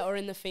 Really? Yeah, or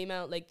in the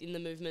female, like in the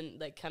movement,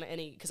 like kind of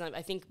any, because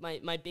I think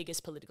my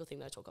biggest political thing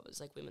that I talk about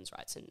is like women's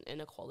rights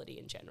and equality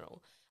in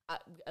general.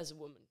 As a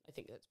woman, I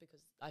think that's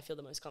because I feel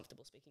the most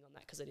comfortable speaking on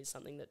that because it is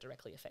something that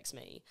directly affects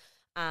me.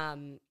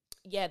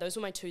 Yeah, those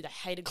were my two that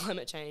hated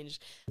climate change,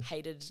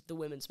 hated the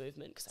women's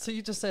movement. So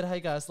you just said, hey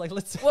guys, like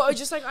let's... Well,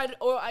 just like,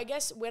 I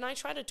guess when I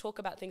try to talk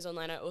about things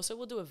online, I also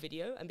will do a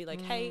video and be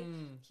like, hey,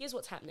 here's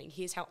what's happening.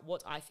 Here's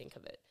what I think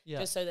of it. Yeah.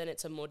 Just so then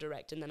it's a more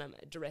direct and then I'm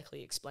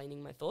directly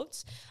explaining my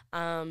thoughts.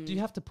 Do you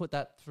have to put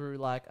that through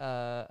like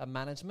a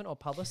management or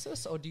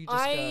publicist, or do you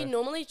just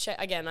normally check,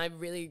 again, I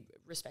really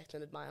respect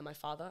and admire my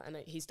father, and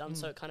he's done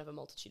so kind of a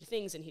multitude of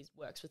things, and he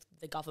works with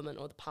the government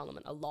or the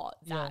parliament a lot,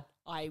 that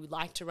I would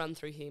like to run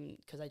through him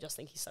because I just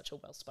think he's such a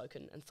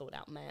well-spoken and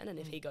thought-out man, and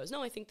if he goes,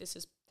 no, I think this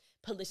is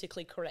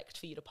politically correct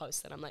for you to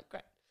post, then I'm like,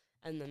 great.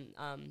 And then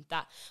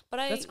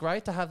that's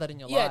great to have that in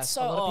your life. Yeah, it's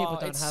so, a lot of people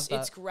don't have that.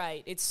 It's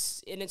great.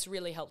 It's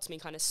really helped me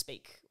kind of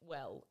speak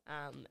well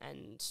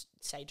and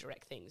say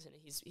direct things. And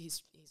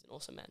he's an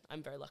awesome man.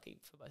 I'm very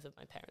lucky for both of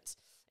my parents.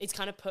 It's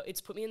kind of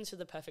it's put me into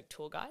the perfect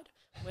tour guide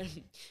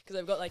because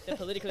I've got like the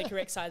politically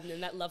correct side and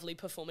then that lovely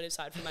performative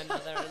side from my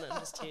mother, and I'm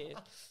just here.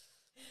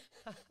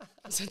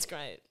 So it's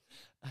great.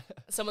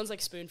 Someone's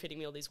like spoon feeding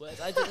me all these words.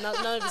 None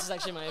of this is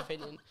actually my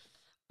opinion.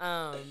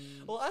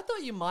 Well, I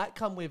thought you might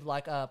come with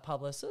like a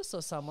publicist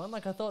or someone.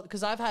 Like I thought,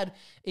 because I've had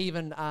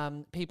even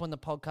people in the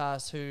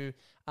podcast who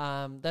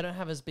they don't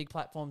have as big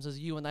platforms as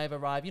you, and they've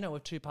arrived, you know,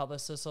 with two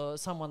publicists or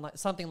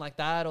something like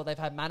that, or they've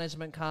had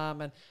management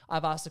come and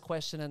I've asked a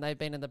question and they've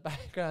been in the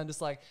background,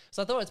 just like,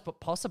 so I thought it's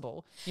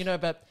possible, you know.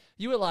 But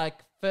you were like,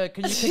 Ferg,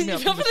 can you pick me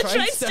up from the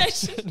train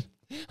station?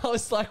 I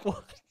was like,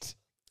 what?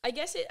 I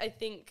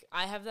think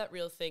I have that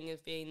real thing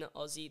of being the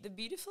Aussie. The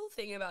beautiful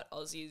thing about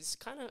Aussies,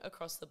 kind of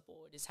across the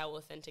board, is how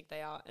authentic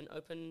they are and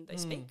open they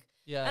speak.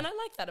 Yeah. And I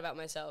like that about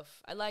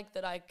myself. I like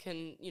that I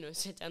can, you know,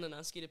 sit down and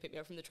ask you to pick me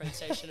up from the train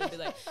station and be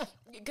like,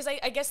 because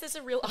I guess there's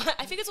a real,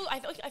 I think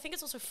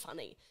it's also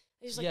funny.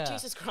 It's just like,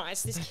 Jesus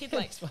Christ, this kid,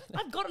 like,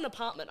 I've got an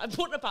apartment. I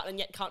bought an apartment and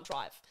yet can't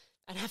drive.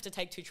 And have to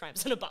take 2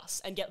 trams and a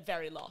bus and get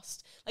very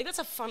lost. Like, that's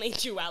a funny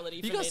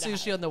duality for me to have. You got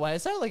sushi on the way.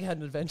 It sounded like you had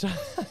an adventure.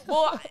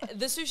 Well,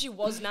 the sushi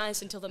was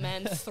nice until the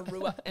man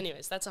threw up.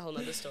 Anyways, that's a whole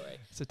nother story.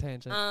 It's a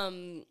tangent.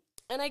 And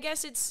I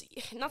guess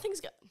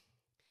nothing's good.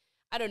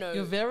 I don't know.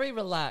 You're very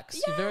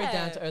relaxed. Yeah. You're very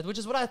down to earth, which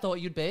is what I thought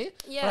you'd be.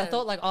 Yeah. But I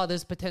thought like, oh,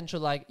 there's potential,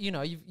 like, you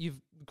know,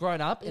 you've grown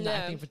up in the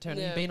acting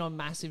fraternity, you've been on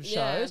massive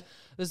shows. Yeah.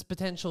 There's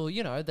potential,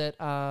 you know, that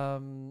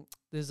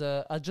there's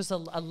a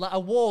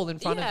wall in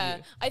front of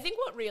you. I think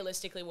what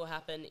realistically will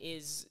happen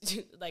is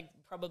like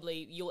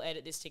probably you'll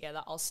edit this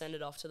together. I'll send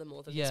it off to them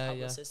all to this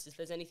publicist. If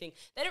there's anything,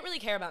 they don't really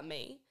care about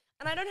me.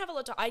 And I don't have a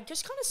lot to, I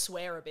just kind of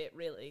swear a bit,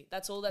 really.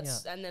 That's all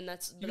and then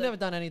that's. You've never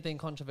done anything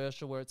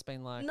controversial where it's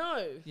been like.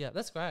 No. Yeah,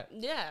 that's great.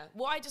 Yeah.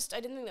 Well, I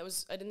didn't think it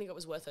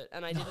was worth it.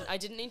 And I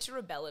didn't need to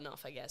rebel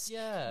enough, I guess.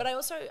 Yeah. But I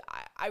also,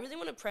 I really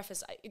want to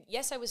preface,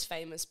 yes, I was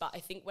famous, but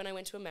I think when I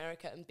went to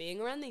America and being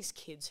around these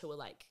kids who are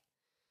like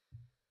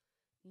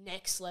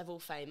next level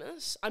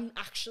famous, I'm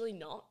actually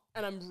not.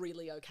 And I'm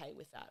really okay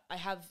with that. I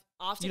have,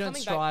 after coming back...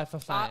 You don't strive for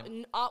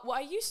fame? Well, I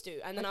used to.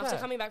 And then after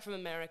coming back from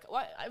America...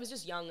 Well, I was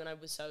just young and I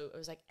was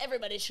like,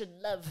 everybody should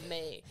love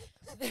me.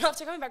 Then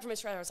after coming back from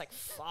Australia, I was like,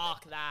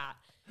 fuck that.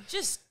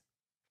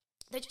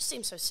 They just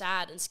seem so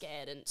sad and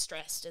scared and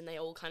stressed, and they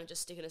all kind of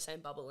just stick in the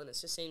same bubble, and it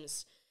just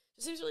seems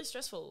really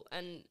stressful.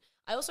 And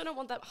I also don't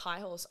want that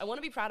high horse. I want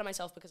to be proud of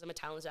myself because I'm a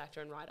talented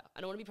actor and writer.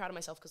 I don't want to be proud of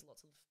myself because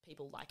lots of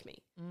people like me.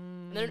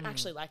 And they don't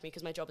actually like me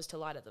because my job is to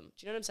lie to them.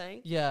 Do you know what I'm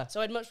saying? Yeah. So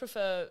I'd much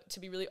prefer to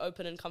be really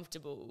open and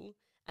comfortable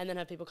and then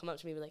have people come up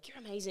to me and be like, you're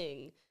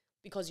amazing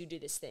because you do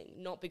this thing,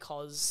 not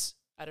because,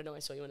 I don't know, I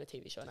saw you on a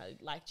TV show and I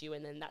liked you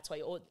and then that's why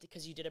or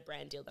because you did a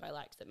brand deal that I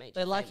liked that made you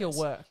They like famous.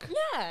 your work.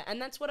 Yeah,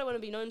 and that's what I want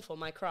to be known for,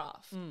 my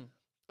craft.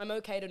 I'm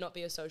okay to not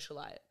be a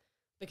socialite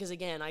because,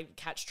 again, I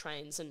catch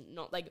trains and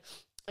not, like,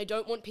 I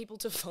don't want people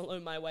to follow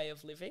my way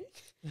of living.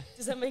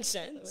 Does that make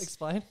sense?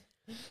 Explain.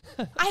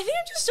 I think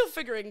I'm just still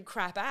figuring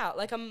crap out.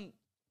 Like I'm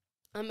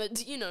a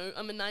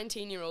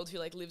 19-year-old who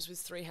like lives with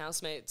 3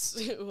 housemates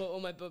who are all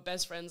my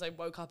best friends. I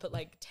woke up at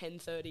like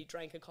 10:30,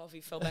 drank a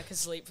coffee, fell back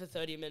asleep for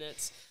 30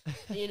 minutes.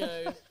 You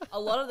know, a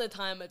lot of the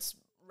time it's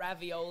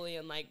ravioli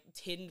and like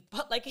tinned,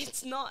 but like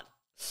it's not.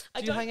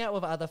 Do you hang out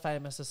with other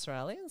famous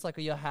Australians? Like,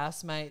 are your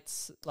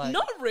housemates like?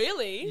 Not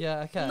really. Yeah.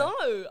 Okay. No,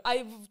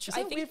 I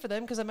think weird for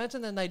them because I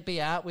imagine then they'd be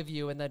out with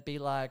you and they'd be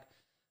like,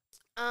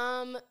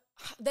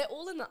 they're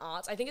all in the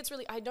arts. I think it's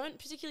really. I don't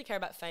particularly care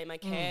about fame. I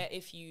care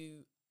if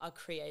you are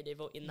creative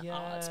or in the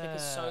arts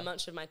because so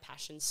much of my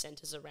passion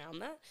centers around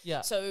that. Yeah.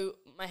 So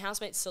my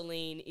housemate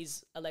Celine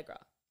is Allegra.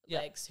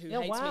 Legs, who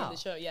Yeah, hates me in wow. the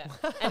show. Yeah.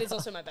 And is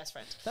also my best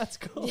friend. That's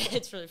cool. Yeah,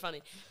 it's really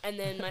funny. And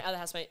then my other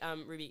housemate,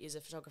 Ruby, is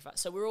a photographer.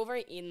 So we're all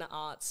very in the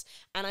arts.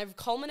 And I've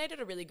culminated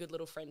a really good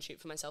little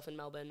friendship for myself in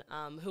Melbourne,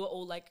 who are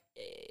all like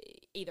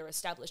either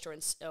established or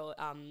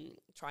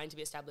trying to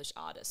be established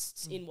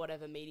artists in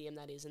whatever medium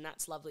that is. And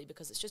that's lovely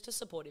because it's just a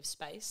supportive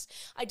space.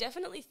 I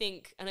definitely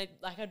think, and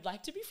I'd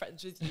like to be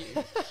friends with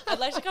you. I'd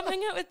like to come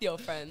hang out with your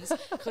friends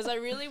because I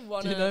really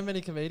want to. Do you know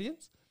many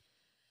comedians?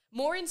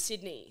 More in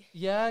Sydney.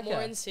 Yeah, okay.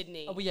 More in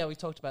Sydney. Oh, well, yeah, we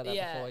talked about that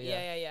before.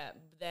 Yeah.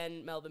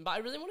 Than Melbourne. But I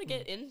really want to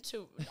get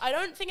into... I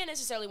don't think I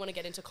necessarily want to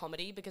get into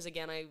comedy because,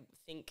 again, I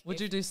think...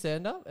 Would you do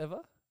stand-up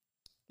ever?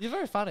 You're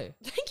very funny.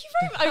 Thank you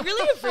very much. I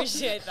really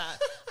appreciate that.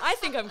 I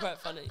think I'm quite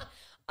funny.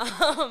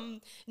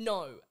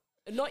 No,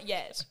 not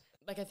yet.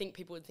 Like, I think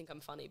people would think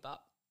I'm funny,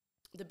 but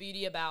the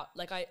beauty about...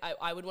 Like,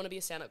 I would want to be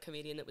a stand-up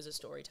comedian that was a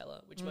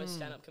storyteller, which most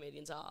stand-up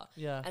comedians are.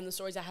 Yeah. And the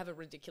stories I have are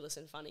ridiculous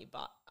and funny,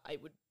 but I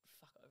would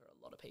fuck over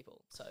a lot of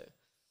people, so...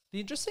 The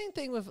interesting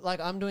thing with,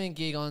 like, I'm doing a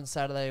gig on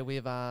Saturday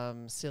with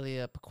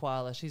Celia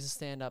Paquala. She's a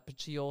stand-up, but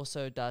she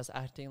also does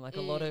acting. Like,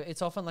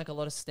 it's often like a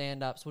lot of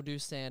stand-ups will do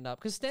stand-up.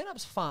 Because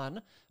stand-up's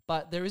fun,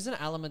 but there is an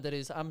element that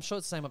is, I'm sure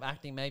it's the same with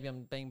acting, maybe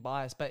I'm being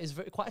biased, but it's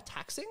quite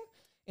taxing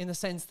in the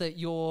sense that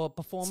you're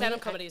performing.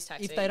 Stand-up comedy is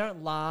taxing. If they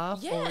don't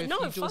laugh, or if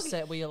you do a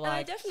set where you're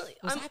like,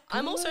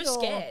 I'm also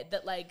scared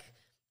that, like,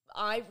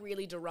 I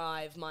really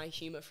derive my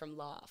humor from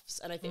laughs.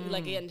 And I think,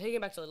 like, again, taking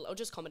it back to or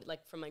just comedy,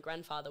 like, from my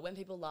grandfather, when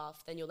people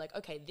laugh, then you're like,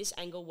 okay, this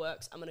angle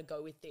works, I'm going to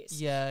go with this.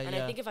 And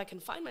I think if I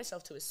confine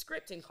myself to a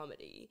script in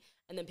comedy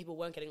and then people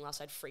weren't getting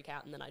laughs, I'd freak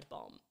out and then I'd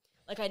bomb.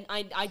 Like,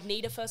 I'd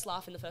need a first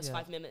laugh in the first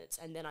 5 minutes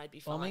and then I'd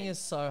be fine. Bombing is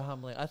so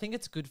humbling. I think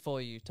it's good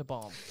for you to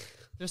bomb.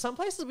 There's some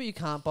places where you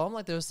can't bomb.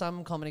 Like, there are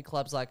some comedy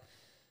clubs, like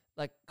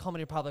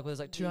Comedy Republic, where there's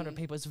like 200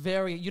 people. It's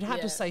you'd have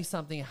to say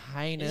something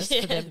heinous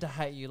for them to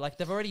hate you. Like,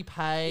 they've already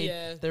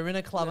paid. They're in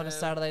a club on a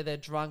Saturday. They're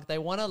drunk. They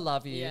want to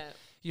love you.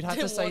 You'd have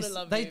to say,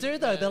 they do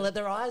though. They'll let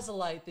their eyes are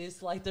like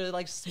this, like they're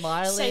like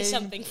smiling. Say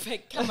something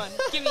fake. Come on,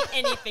 give me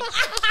anything.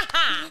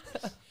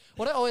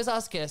 What I always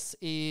ask guests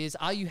is,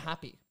 are you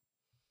happy?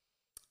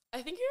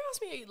 I think you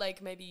asked me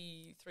like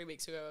maybe 3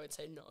 weeks ago, I would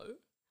say no.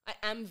 I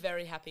am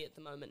very happy at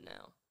the moment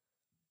now,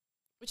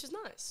 which is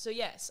nice. So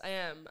yes, I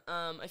am.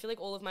 I feel like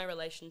all of my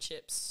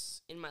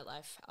relationships in my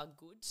life are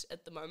good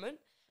at the moment.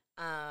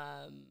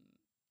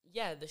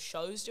 Yeah, the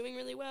show's doing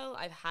really well.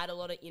 I've had a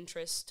lot of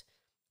interest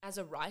as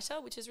a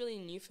writer, which is really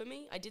new for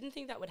me. I didn't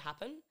think that would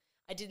happen.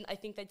 I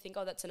think they'd think,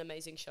 oh, that's an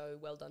amazing show.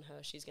 Well done her.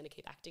 She's going to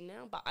keep acting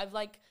now. But I've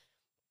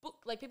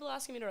people are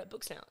asking me to write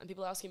books now, and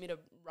people are asking me to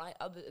write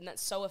and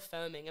that's so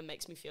affirming and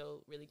makes me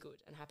feel really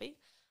good and happy.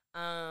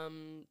 Yeah,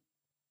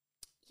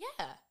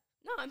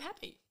 no, I'm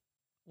happy.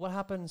 What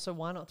happened? So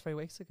why not 3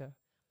 weeks ago?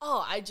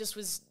 Oh, I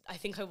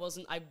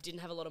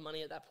didn't have a lot of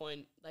money at that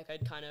point. Like, I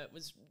kind of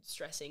was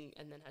stressing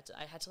and then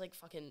I had to like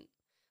fucking,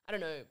 I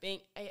don't know, being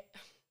a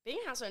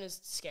house owner is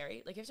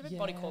scary. Like, you have to be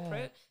body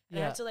corporate and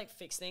I have to like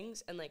fix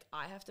things and like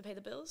I have to pay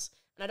the bills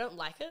and I don't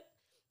like it.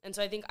 And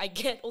so I think I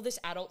get all this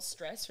adult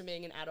stress from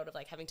being an adult of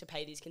like having to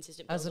pay these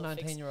consistent bills. As a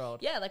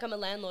 19-year-old. Yeah, like I'm a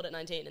landlord at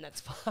 19 and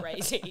that's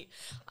crazy.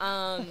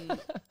 And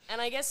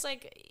I guess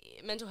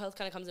like mental health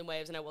kind of comes in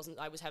waves, and I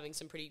was having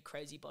some pretty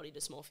crazy body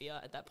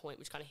dysmorphia at that point,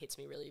 which kind of hits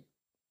me really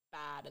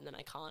bad, and then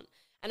I can't.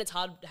 And it's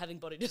hard having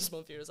body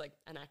dysmorphia as like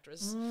an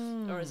actress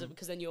or as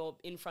because then you're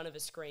in front of a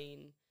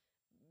screen,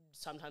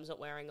 sometimes not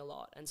wearing a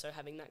lot. And so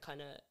having that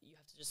kind of, you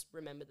have to just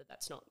remember that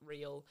that's not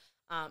real.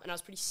 And I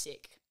was pretty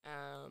sick.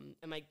 And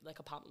my like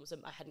apartment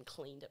I hadn't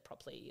cleaned it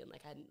properly, and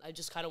like I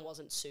just kind of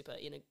wasn't super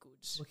in a good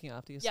looking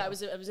after yourself.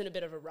 Yeah, I was in a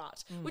bit of a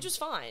rut, which was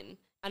fine,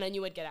 and I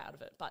knew I'd get out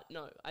of it. But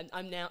no,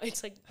 I'm now.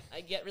 It's like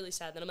I get really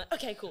sad, then I'm like,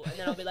 okay, cool, and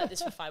then I'll be like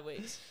this for 5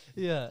 weeks.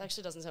 Yeah, it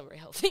actually doesn't sound very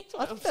healthy.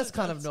 I think that's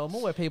kind of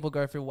normal, where people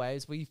go through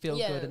waves where you feel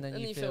good and then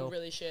you feel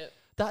really shit.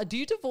 Do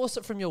you divorce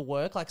it from your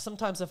work? Like,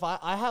 sometimes if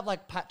I have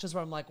like patches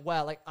where I'm like,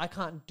 wow, like I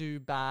can't do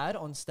bad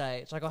on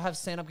stage. Like, I'll have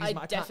stand up and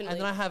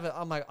then I have it.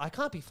 I'm like, I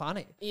can't be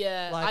funny.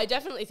 Yeah, like, I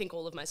definitely think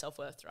all of my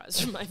self-worth derives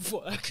from my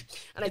work,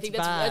 and I think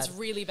that's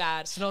really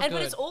bad. It's not good.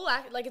 But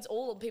it's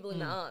all people in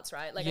the arts,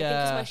 right? Like, I think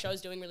because my show's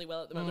doing really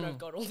well at the moment, I've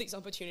got all these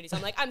opportunities.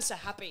 I'm like, I'm so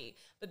happy,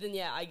 but then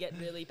I get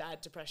really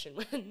bad depression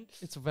when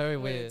it's very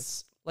weird.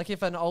 Like,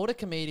 if an older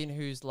comedian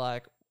who's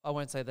like, I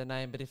won't say their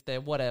name, but if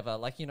they're whatever,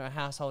 like, you know,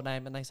 household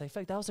name, and they say,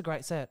 Ferg, that was a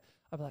great set,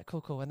 I'll be like,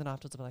 cool. And then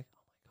afterwards I'll be like, oh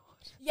my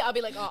God. Yeah, I'll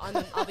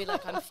be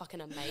like, I'm fucking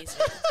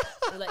amazing.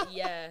 I'll be like,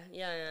 yeah, I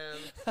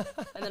am.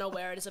 And then I'll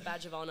wear it as a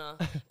badge of honor.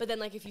 But then,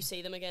 like, if you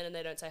see them again and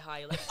they don't say hi,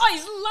 you're like, oh,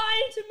 he's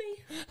lying to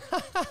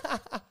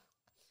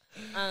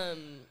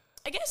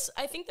me.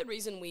 I think the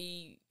reason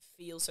we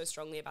feel so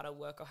strongly about our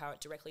work or how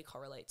it directly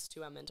correlates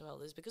to our mental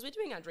health is because we're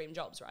doing our dream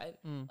jobs, right?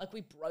 Like,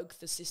 we broke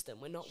the system.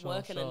 We're not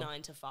working a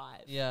 9 to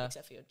 5,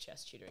 except for your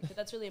chess tutoring. But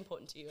that's really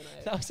important to you. And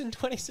that was in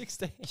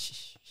 2016.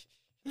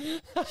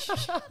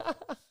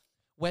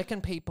 Where can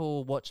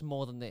people watch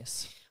more than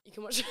this? You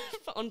can watch it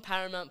on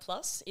Paramount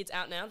Plus. It's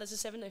out now. There's a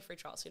 7-day free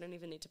trial, so you don't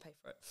even need to pay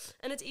for it.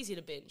 And it's easy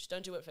to binge.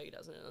 Don't do what Fergie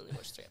does and only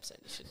watch 3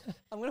 episodes.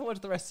 I'm going to watch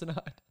the rest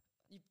tonight.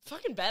 You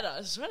fucking better.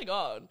 I swear to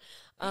God.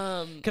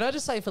 Can I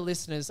just say for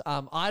listeners,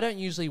 I don't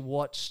usually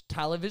watch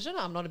television.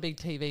 I'm not a big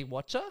TV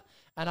watcher.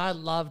 And I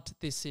loved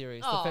this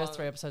series. The first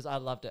 3 episodes, I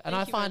loved it. And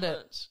I find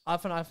it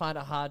often I find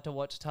it hard to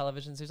watch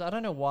television series. I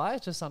don't know why.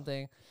 It's just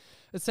something.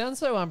 It sounds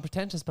so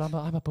unpretentious, but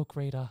I'm a book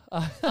reader.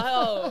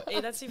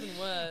 That's even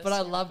worse. But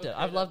I loved it.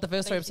 I've loved the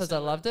first 3 episodes. I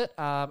loved it.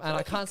 And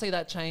I can't see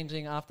that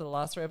changing after the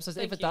last 3 episodes.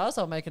 If it does,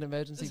 I'll make an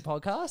emergency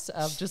podcast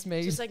of just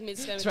me. Just like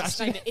mid-scale,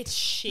 it's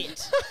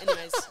shit.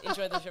 Anyways,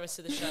 enjoy the rest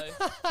of the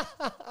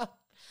show.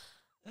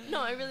 No,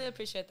 I really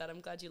appreciate that.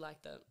 I'm glad you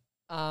liked it.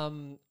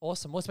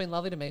 Awesome. Well, it's been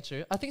lovely to meet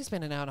you. I think it's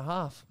been an hour and a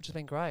half, which has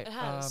been great. It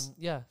has.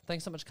 Yeah.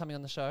 Thanks so much for coming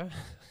on the show.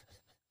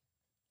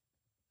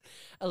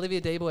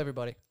 Olivia Deeble,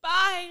 everybody.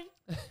 Bye.